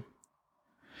to?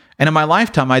 And in my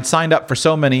lifetime, I'd signed up for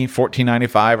so many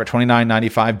 $14.95 or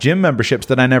 $29.95 gym memberships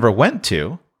that I never went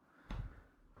to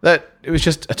that it was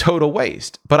just a total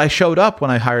waste. But I showed up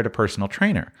when I hired a personal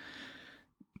trainer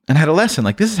and had a lesson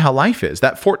like, this is how life is.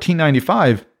 That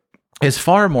 $14.95 is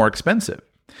far more expensive.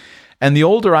 And the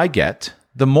older I get,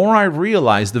 the more I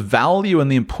realize the value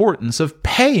and the importance of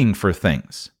paying for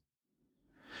things.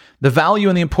 The value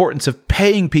and the importance of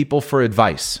paying people for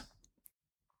advice.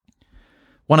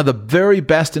 One of the very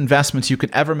best investments you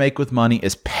can ever make with money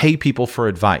is pay people for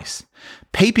advice.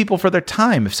 Pay people for their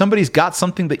time. If somebody's got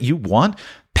something that you want,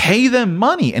 pay them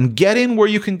money and get in where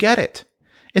you can get it.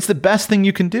 It's the best thing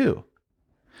you can do.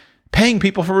 Paying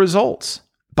people for results.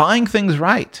 Buying things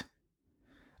right.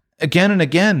 Again and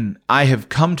again, I have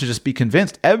come to just be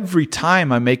convinced every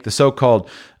time I make the so-called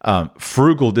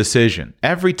frugal decision,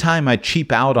 every time I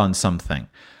cheap out on something,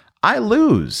 I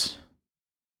lose.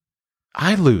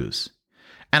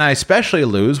 And I especially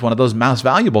lose one of those most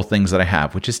valuable things that I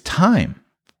have, which is time.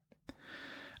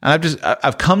 And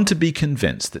I've come to be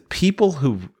convinced that people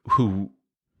who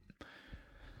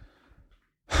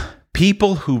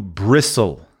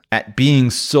bristle at being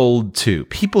sold to,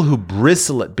 people who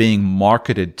bristle at being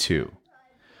marketed to,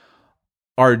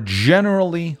 are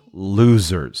generally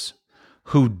losers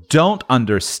who don't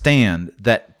understand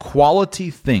that quality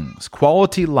things,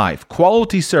 quality life,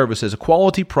 quality services,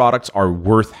 quality products are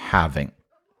worth having.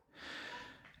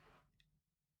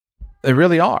 They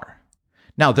really are.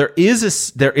 Now, there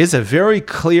is a very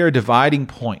clear dividing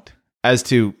point as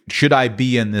to should I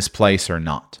be in this place or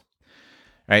not.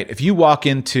 Right? If you've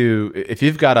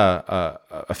got a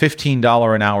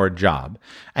 $15 an hour job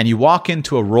and you walk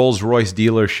into a Rolls-Royce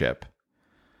dealership,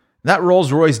 that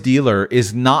Rolls-Royce dealer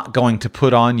is not going to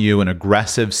put on you an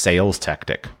aggressive sales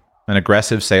technique.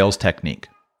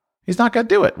 He's not going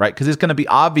to do it, right? Because it's going to be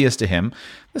obvious to him,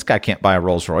 this guy can't buy a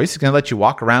Rolls-Royce. He's going to let you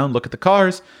walk around, look at the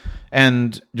cars,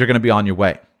 and you're going to be on your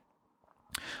way.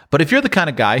 But if you're the kind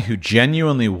of guy who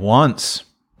genuinely wants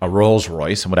a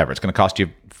Rolls-Royce and whatever, it's going to cost you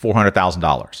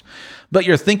 $400,000, but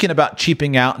you're thinking about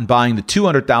cheaping out and buying the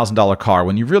 $200,000 car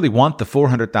when you really want the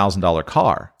 $400,000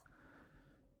 car,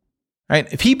 right?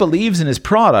 If he believes in his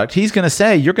product, he's going to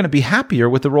say you're going to be happier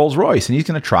with the Rolls-Royce, and he's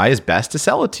going to try his best to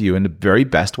sell it to you in the very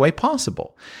best way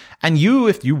possible. And you,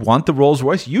 if you want the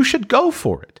Rolls-Royce, you should go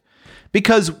for it.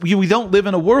 Because we don't live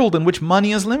in a world in which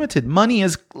money is limited. Money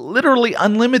is literally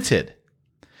unlimited.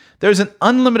 There's an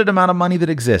unlimited amount of money that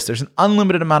exists. There's an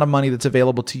unlimited amount of money that's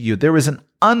available to you. There is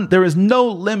no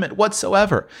limit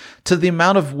whatsoever to the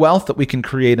amount of wealth that we can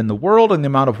create in the world and the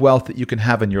amount of wealth that you can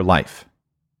have in your life.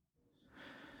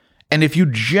 And if you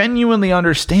genuinely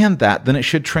understand that, then it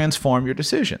should transform your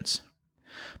decisions.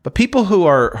 But people who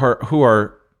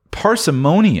are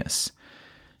parsimonious,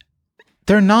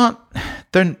 they're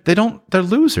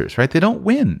losers, right? They don't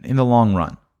win in the long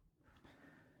run.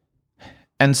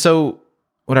 And so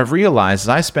what I've realized is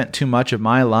I spent too much of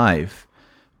my life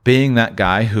being that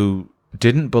guy who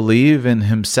didn't believe in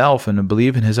himself and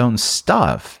believe in his own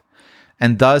stuff,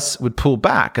 and thus would pull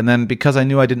back. And then because I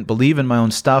knew I didn't believe in my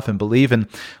own stuff and believe in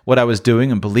what I was doing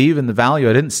and believe in the value,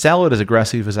 I didn't sell it as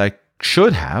aggressive as I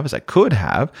should have, as I could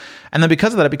have. And then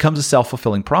because of that, it becomes a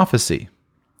self-fulfilling prophecy.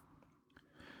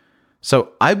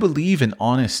 So I believe in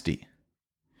honesty.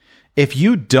 If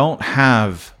you don't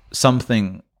have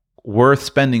something worth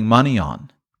spending money on,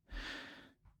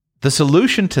 the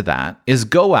solution to that is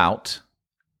go out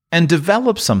and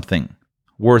develop something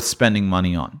worth spending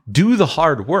money on. Do the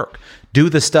hard work. Do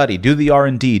the study. Do the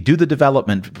R&D. Do the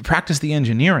development. Practice the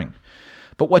engineering.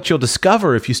 But what you'll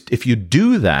discover if you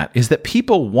do that is that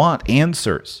people want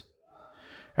answers,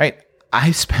 right?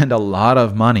 I spend a lot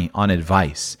of money on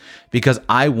advice because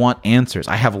I want answers.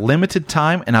 I have limited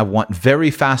time and I want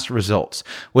very fast results,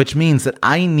 which means that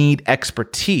I need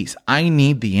expertise. I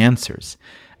need the answers.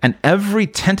 And every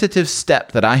tentative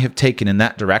step that I have taken in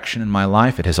that direction in my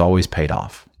life, it has always paid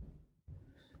off.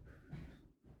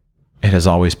 It has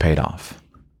always paid off.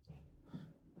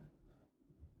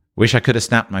 Wish I could have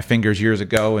snapped my fingers years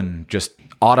ago and just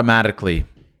automatically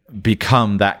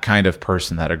become that kind of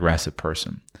person, that aggressive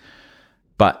person.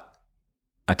 But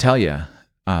I tell you,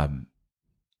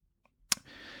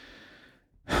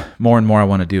 more and more I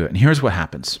want to do it. And here's what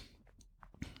happens.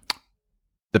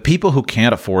 The people who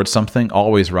can't afford something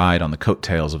always ride on the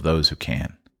coattails of those who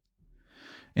can.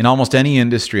 In almost any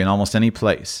industry, in almost any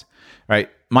place, right?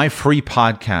 My free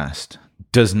podcast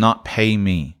does not pay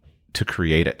me to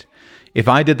create it. If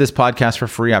I did this podcast for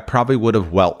free, I probably would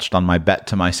have welched on my bet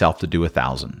to myself to do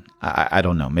 1,000. I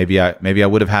don't know. Maybe I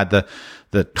would have had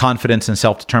the confidence and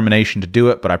self-determination to do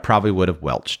it, but I probably would have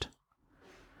welched.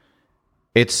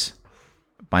 It's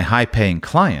my high-paying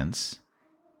clients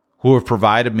who have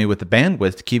provided me with the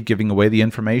bandwidth to keep giving away the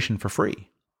information for free.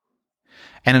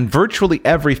 And in virtually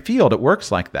every field, it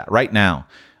works like that. Right now,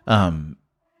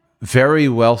 very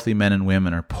wealthy men and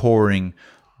women are pouring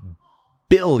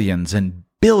billions and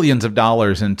billions of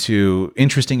dollars into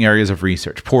interesting areas of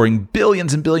research, pouring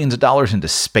billions and billions of dollars into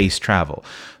space travel,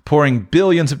 pouring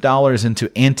billions of dollars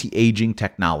into anti-aging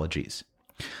technologies.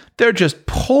 They're just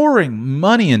pouring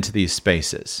money into these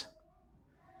spaces.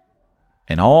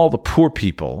 And all the poor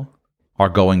people are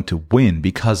going to win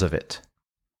because of it.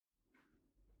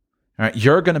 All right,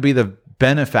 you're going to be the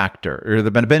benefactor or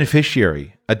the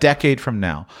beneficiary a decade from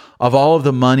now of all of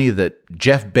the money that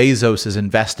Jeff Bezos is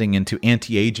investing into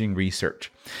anti-aging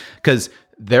research, because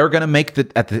they're going to make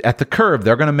at the curve,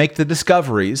 they're going to make the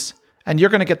discoveries, and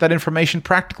you're going to get that information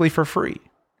practically for free.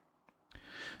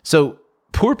 So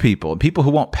poor people and people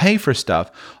who won't pay for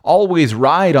stuff always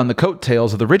ride on the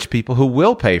coattails of the rich people who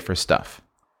will pay for stuff.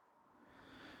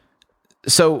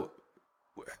 So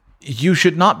you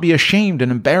should not be ashamed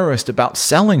and embarrassed about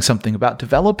selling something, about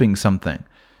developing something.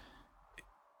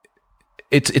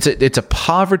 It's a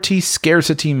poverty,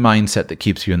 scarcity mindset that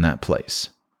keeps you in that place.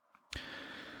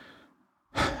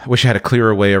 I wish I had a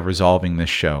clearer way of resolving this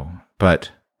show,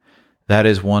 but that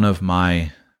is one of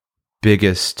my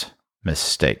biggest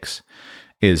mistakes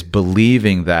is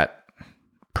believing that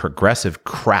progressive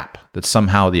crap, that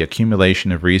somehow the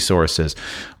accumulation of resources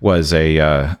was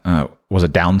a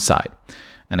downside.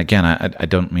 And again, I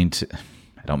don't mean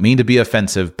to be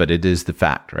offensive, but it is the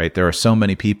fact, right? There are so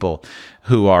many people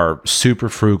who are super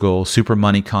frugal, super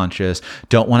money conscious,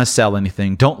 don't want to sell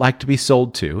anything, don't like to be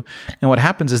sold to. And what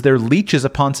happens is they're leeches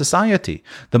upon society.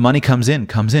 The money comes in.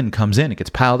 It gets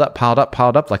piled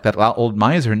up like that old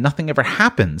miser, and nothing ever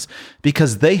happens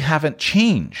because they haven't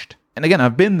changed. And again,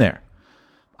 I've been there.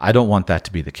 I don't want that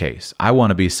to be the case. I want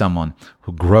to be someone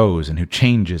who grows and who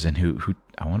changes, and who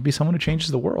I want to be someone who changes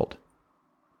the world.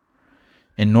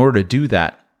 In order to do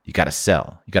that, you got to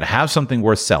sell. You got to have something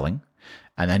worth selling,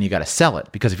 and then you got to sell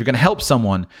it. Because if you're going to help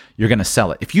someone, you're going to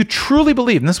sell it. If you truly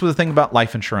believe, and this was the thing about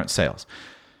life insurance sales,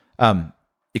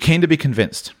 you came to be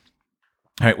convinced.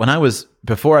 All right,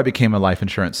 before I became a life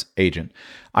insurance agent,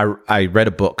 I read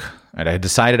a book. Right? I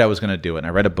decided I was going to do it, and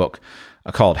I read a book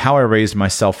called How I Raised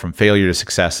Myself from Failure to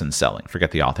Success in Selling.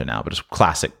 Forget the author now, but it's a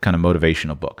classic kind of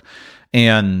motivational book.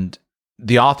 And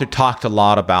the author talked a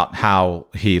lot about how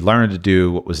he learned to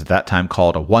do what was at that time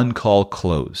called a one-call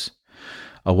close.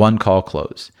 A one-call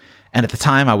close. And at the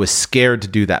time, I was scared to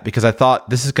do that because I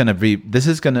thought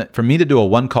for me to do a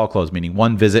one-call close, meaning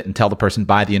one visit and tell the person,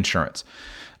 buy the insurance,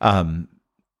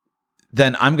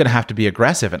 then I'm going to have to be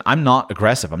aggressive. And I'm not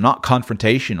aggressive. I'm not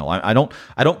confrontational.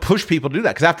 I don't push people to do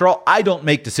that because after all, I don't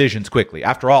make decisions quickly.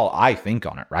 After all, I think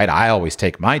on it, right? I always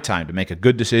take my time to make a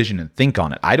good decision and think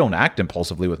on it. I don't act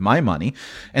impulsively with my money.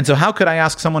 And so how could I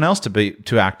ask someone else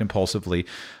to act impulsively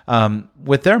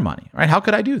with their money, right? How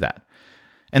could I do that?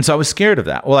 And so I was scared of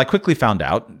that. Well, I quickly found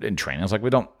out in training, I was like,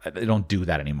 they don't do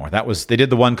that anymore. They did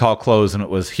the one call close and it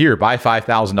was, here, buy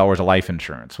 $5,000 of life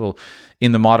insurance. Well,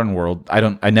 in the modern world,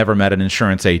 I never met an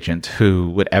insurance agent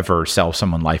who would ever sell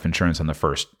someone life insurance on the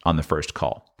first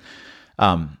call.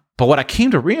 But what I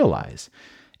came to realize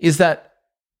is that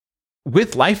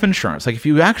with life insurance, like if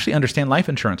you actually understand life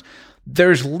insurance,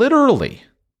 there's literally,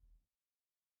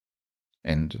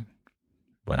 and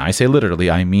when I say literally,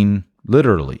 I mean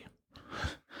literally,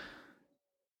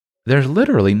 there's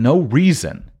literally no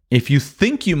reason, if you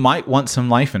think you might want some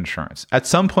life insurance at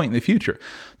some point in the future,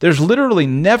 there's literally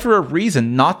never a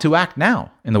reason not to act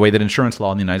now in the way that insurance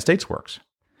law in the United States works,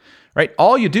 right?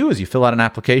 All you do is you fill out an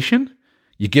application,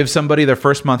 you give somebody their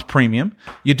first month premium,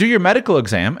 you do your medical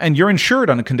exam, and you're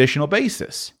insured on a conditional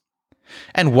basis.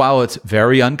 And while it's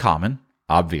very uncommon,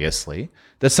 obviously,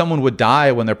 that someone would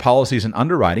die when their policy's in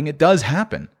underwriting, it does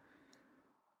happen.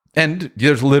 And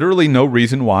there's literally no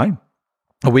reason why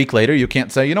a week later, you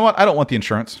can't say, you know what, I don't want the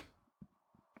insurance.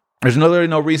 There's literally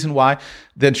no reason why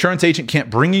the insurance agent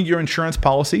can't bring you your insurance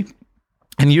policy,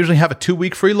 and you usually have a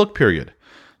 2-week free look period,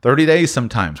 30 days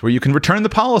sometimes, where you can return the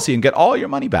policy and get all your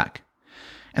money back.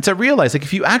 And so I realized, like,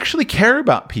 if you actually care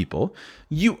about people,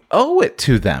 you owe it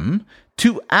to them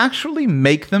to actually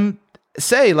make them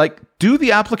say, like, do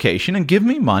the application and give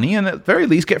me money and at the very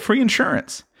least get free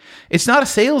insurance. It's not a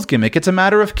sales gimmick. It's a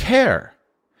matter of care.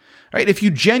 Right? If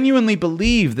you genuinely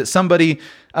believe that somebody,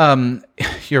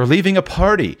 you're leaving a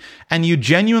party, and you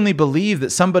genuinely believe that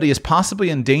somebody is possibly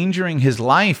endangering his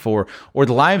life or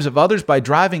the lives of others by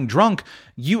driving drunk,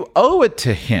 you owe it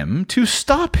to him to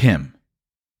stop him.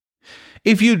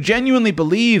 If you genuinely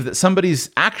believe that somebody's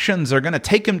actions are going to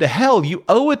take him to hell, you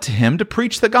owe it to him to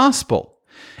preach the gospel.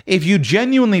 If you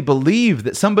genuinely believe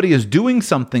that somebody is doing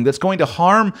something that's going to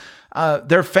harm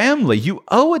their family, you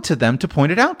owe it to them to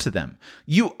point it out to them.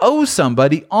 You owe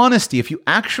somebody honesty. If you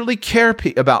actually care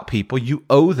about people, you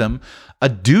owe them a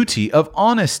duty of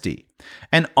honesty.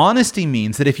 And honesty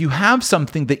means that if you have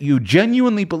something that you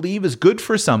genuinely believe is good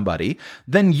for somebody,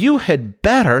 then you had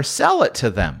better sell it to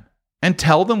them and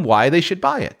tell them why they should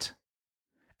buy it.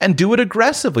 And do it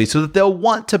aggressively so that they'll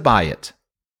want to buy it.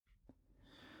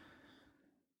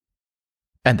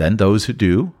 And then those who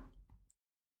do,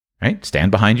 right, stand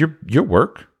behind your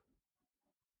work.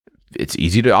 It's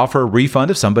easy to offer a refund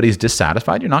if somebody's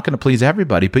dissatisfied. You're not going to please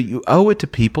everybody, but you owe it to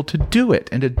people to do it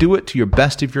and to do it to your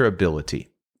best of your ability.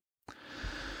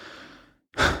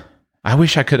 I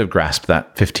wish I could have grasped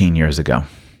that 15 years ago.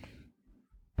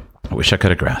 I wish I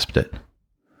could have grasped it.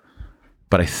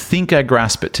 But I think I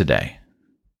grasp it today.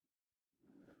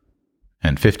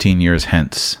 And 15 years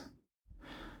hence,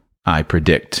 I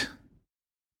predict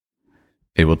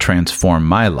it will transform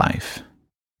my life,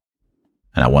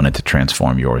 and I want it to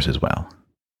transform yours as well.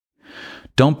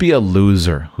 Don't be a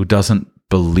loser who doesn't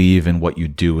believe in what you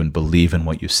do and believe in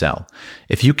what you sell.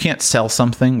 If you can't sell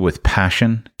something with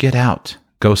passion, get out.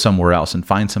 go somewhere else and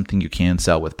find something you can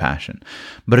sell with passion.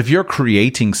 But if you're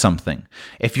creating something,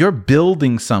 if you're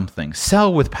building something,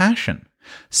 sell with passion.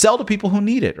 Sell to people who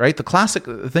need it, right? The classic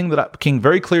thing that became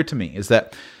very clear to me is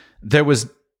that there was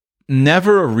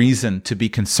never a reason to be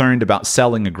concerned about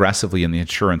selling aggressively in the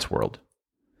insurance world,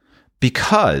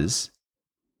 because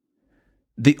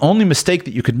the only mistake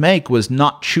that you could make was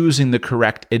not choosing the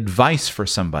correct advice for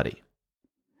somebody.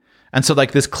 And so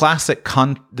like this classic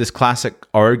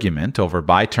argument over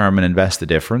buy term and invest the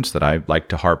difference that I like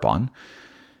to harp on,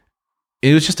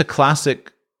 it was just a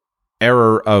classic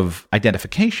error of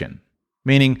identification,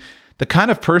 meaning the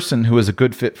kind of person who is a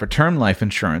good fit for term life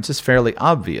insurance is fairly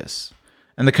obvious.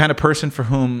 And the kind of person for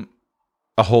whom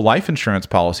a whole life insurance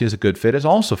policy is a good fit is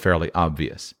also fairly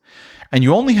obvious. And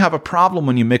you only have a problem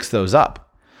when you mix those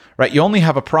up, right? You only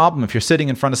have a problem if you're sitting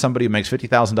in front of somebody who makes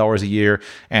 $50,000 a year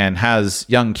and has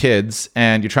young kids,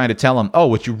 and you're trying to tell them, oh,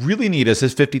 what you really need is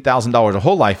his $50,000 of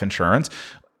whole life insurance.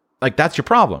 Like, that's your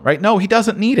problem, right? No, he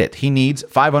doesn't need it. He needs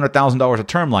 $500,000 of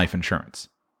term life insurance.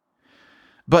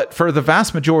 But for the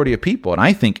vast majority of people, and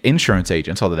I think insurance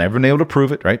agents, although they've never been able to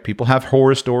prove it, right? People have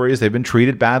horror stories. They've been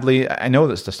treated badly. I know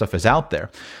this stuff is out there.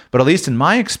 But at least in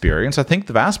my experience, I think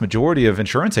the vast majority of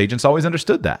insurance agents always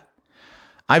understood that.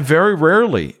 I very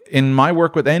rarely, in my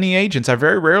work with any agents, I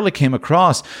very rarely came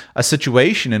across a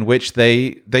situation in which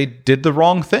they did the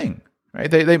wrong thing,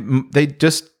 right? They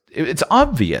just, it's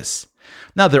obvious.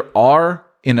 Now, there are,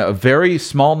 in a very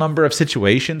small number of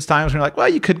situations, times when you're like, well,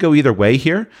 you could go either way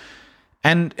here.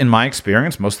 And in my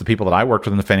experience, most of the people that I worked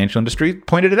with in the financial industry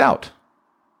pointed it out.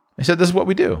 They said, this is what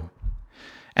we do.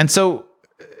 And so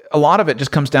a lot of it just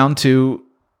comes down to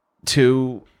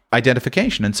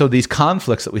identification. And so these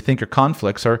conflicts that we think are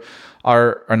conflicts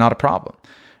are not a problem,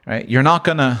 right? You're not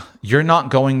going to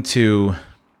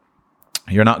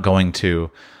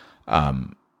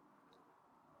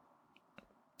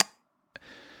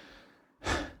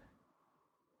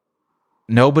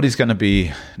nobody's going to be,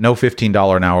 no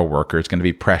 $15 an hour worker is going to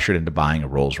be pressured into buying a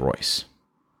Rolls Royce.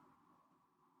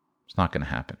 It's not going to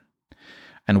happen.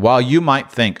 And while you might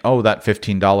think, oh, that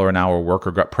 $15 an hour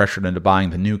worker got pressured into buying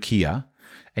the new Kia,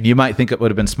 and you might think it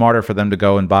would have been smarter for them to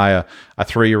go and buy a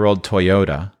 3-year-old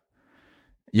Toyota,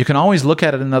 you can always look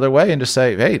at it another way and just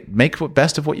say, hey, make the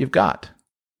best of what you've got.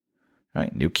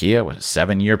 Right? New Kia with a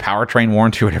 7-year powertrain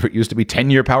warranty, whatever it used to be,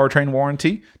 10-year powertrain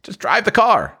warranty. Just drive the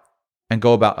car and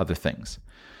go about other things.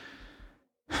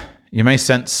 You may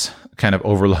sense kind of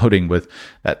overloading with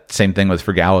that same thing with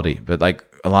frugality, but like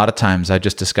a lot of times I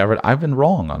just discovered I've been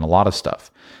wrong on a lot of stuff.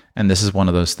 And this is one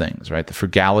of those things, right? The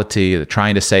frugality, the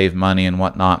trying to save money and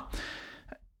whatnot,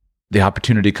 the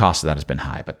opportunity cost of that has been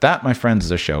high. But that, my friends,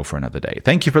 is a show for another day.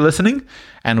 Thank you for listening.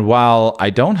 And while I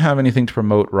don't have anything to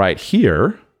promote right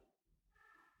here,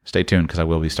 stay tuned because I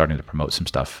will be starting to promote some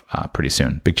stuff pretty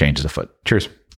soon. Big changes afoot. Cheers.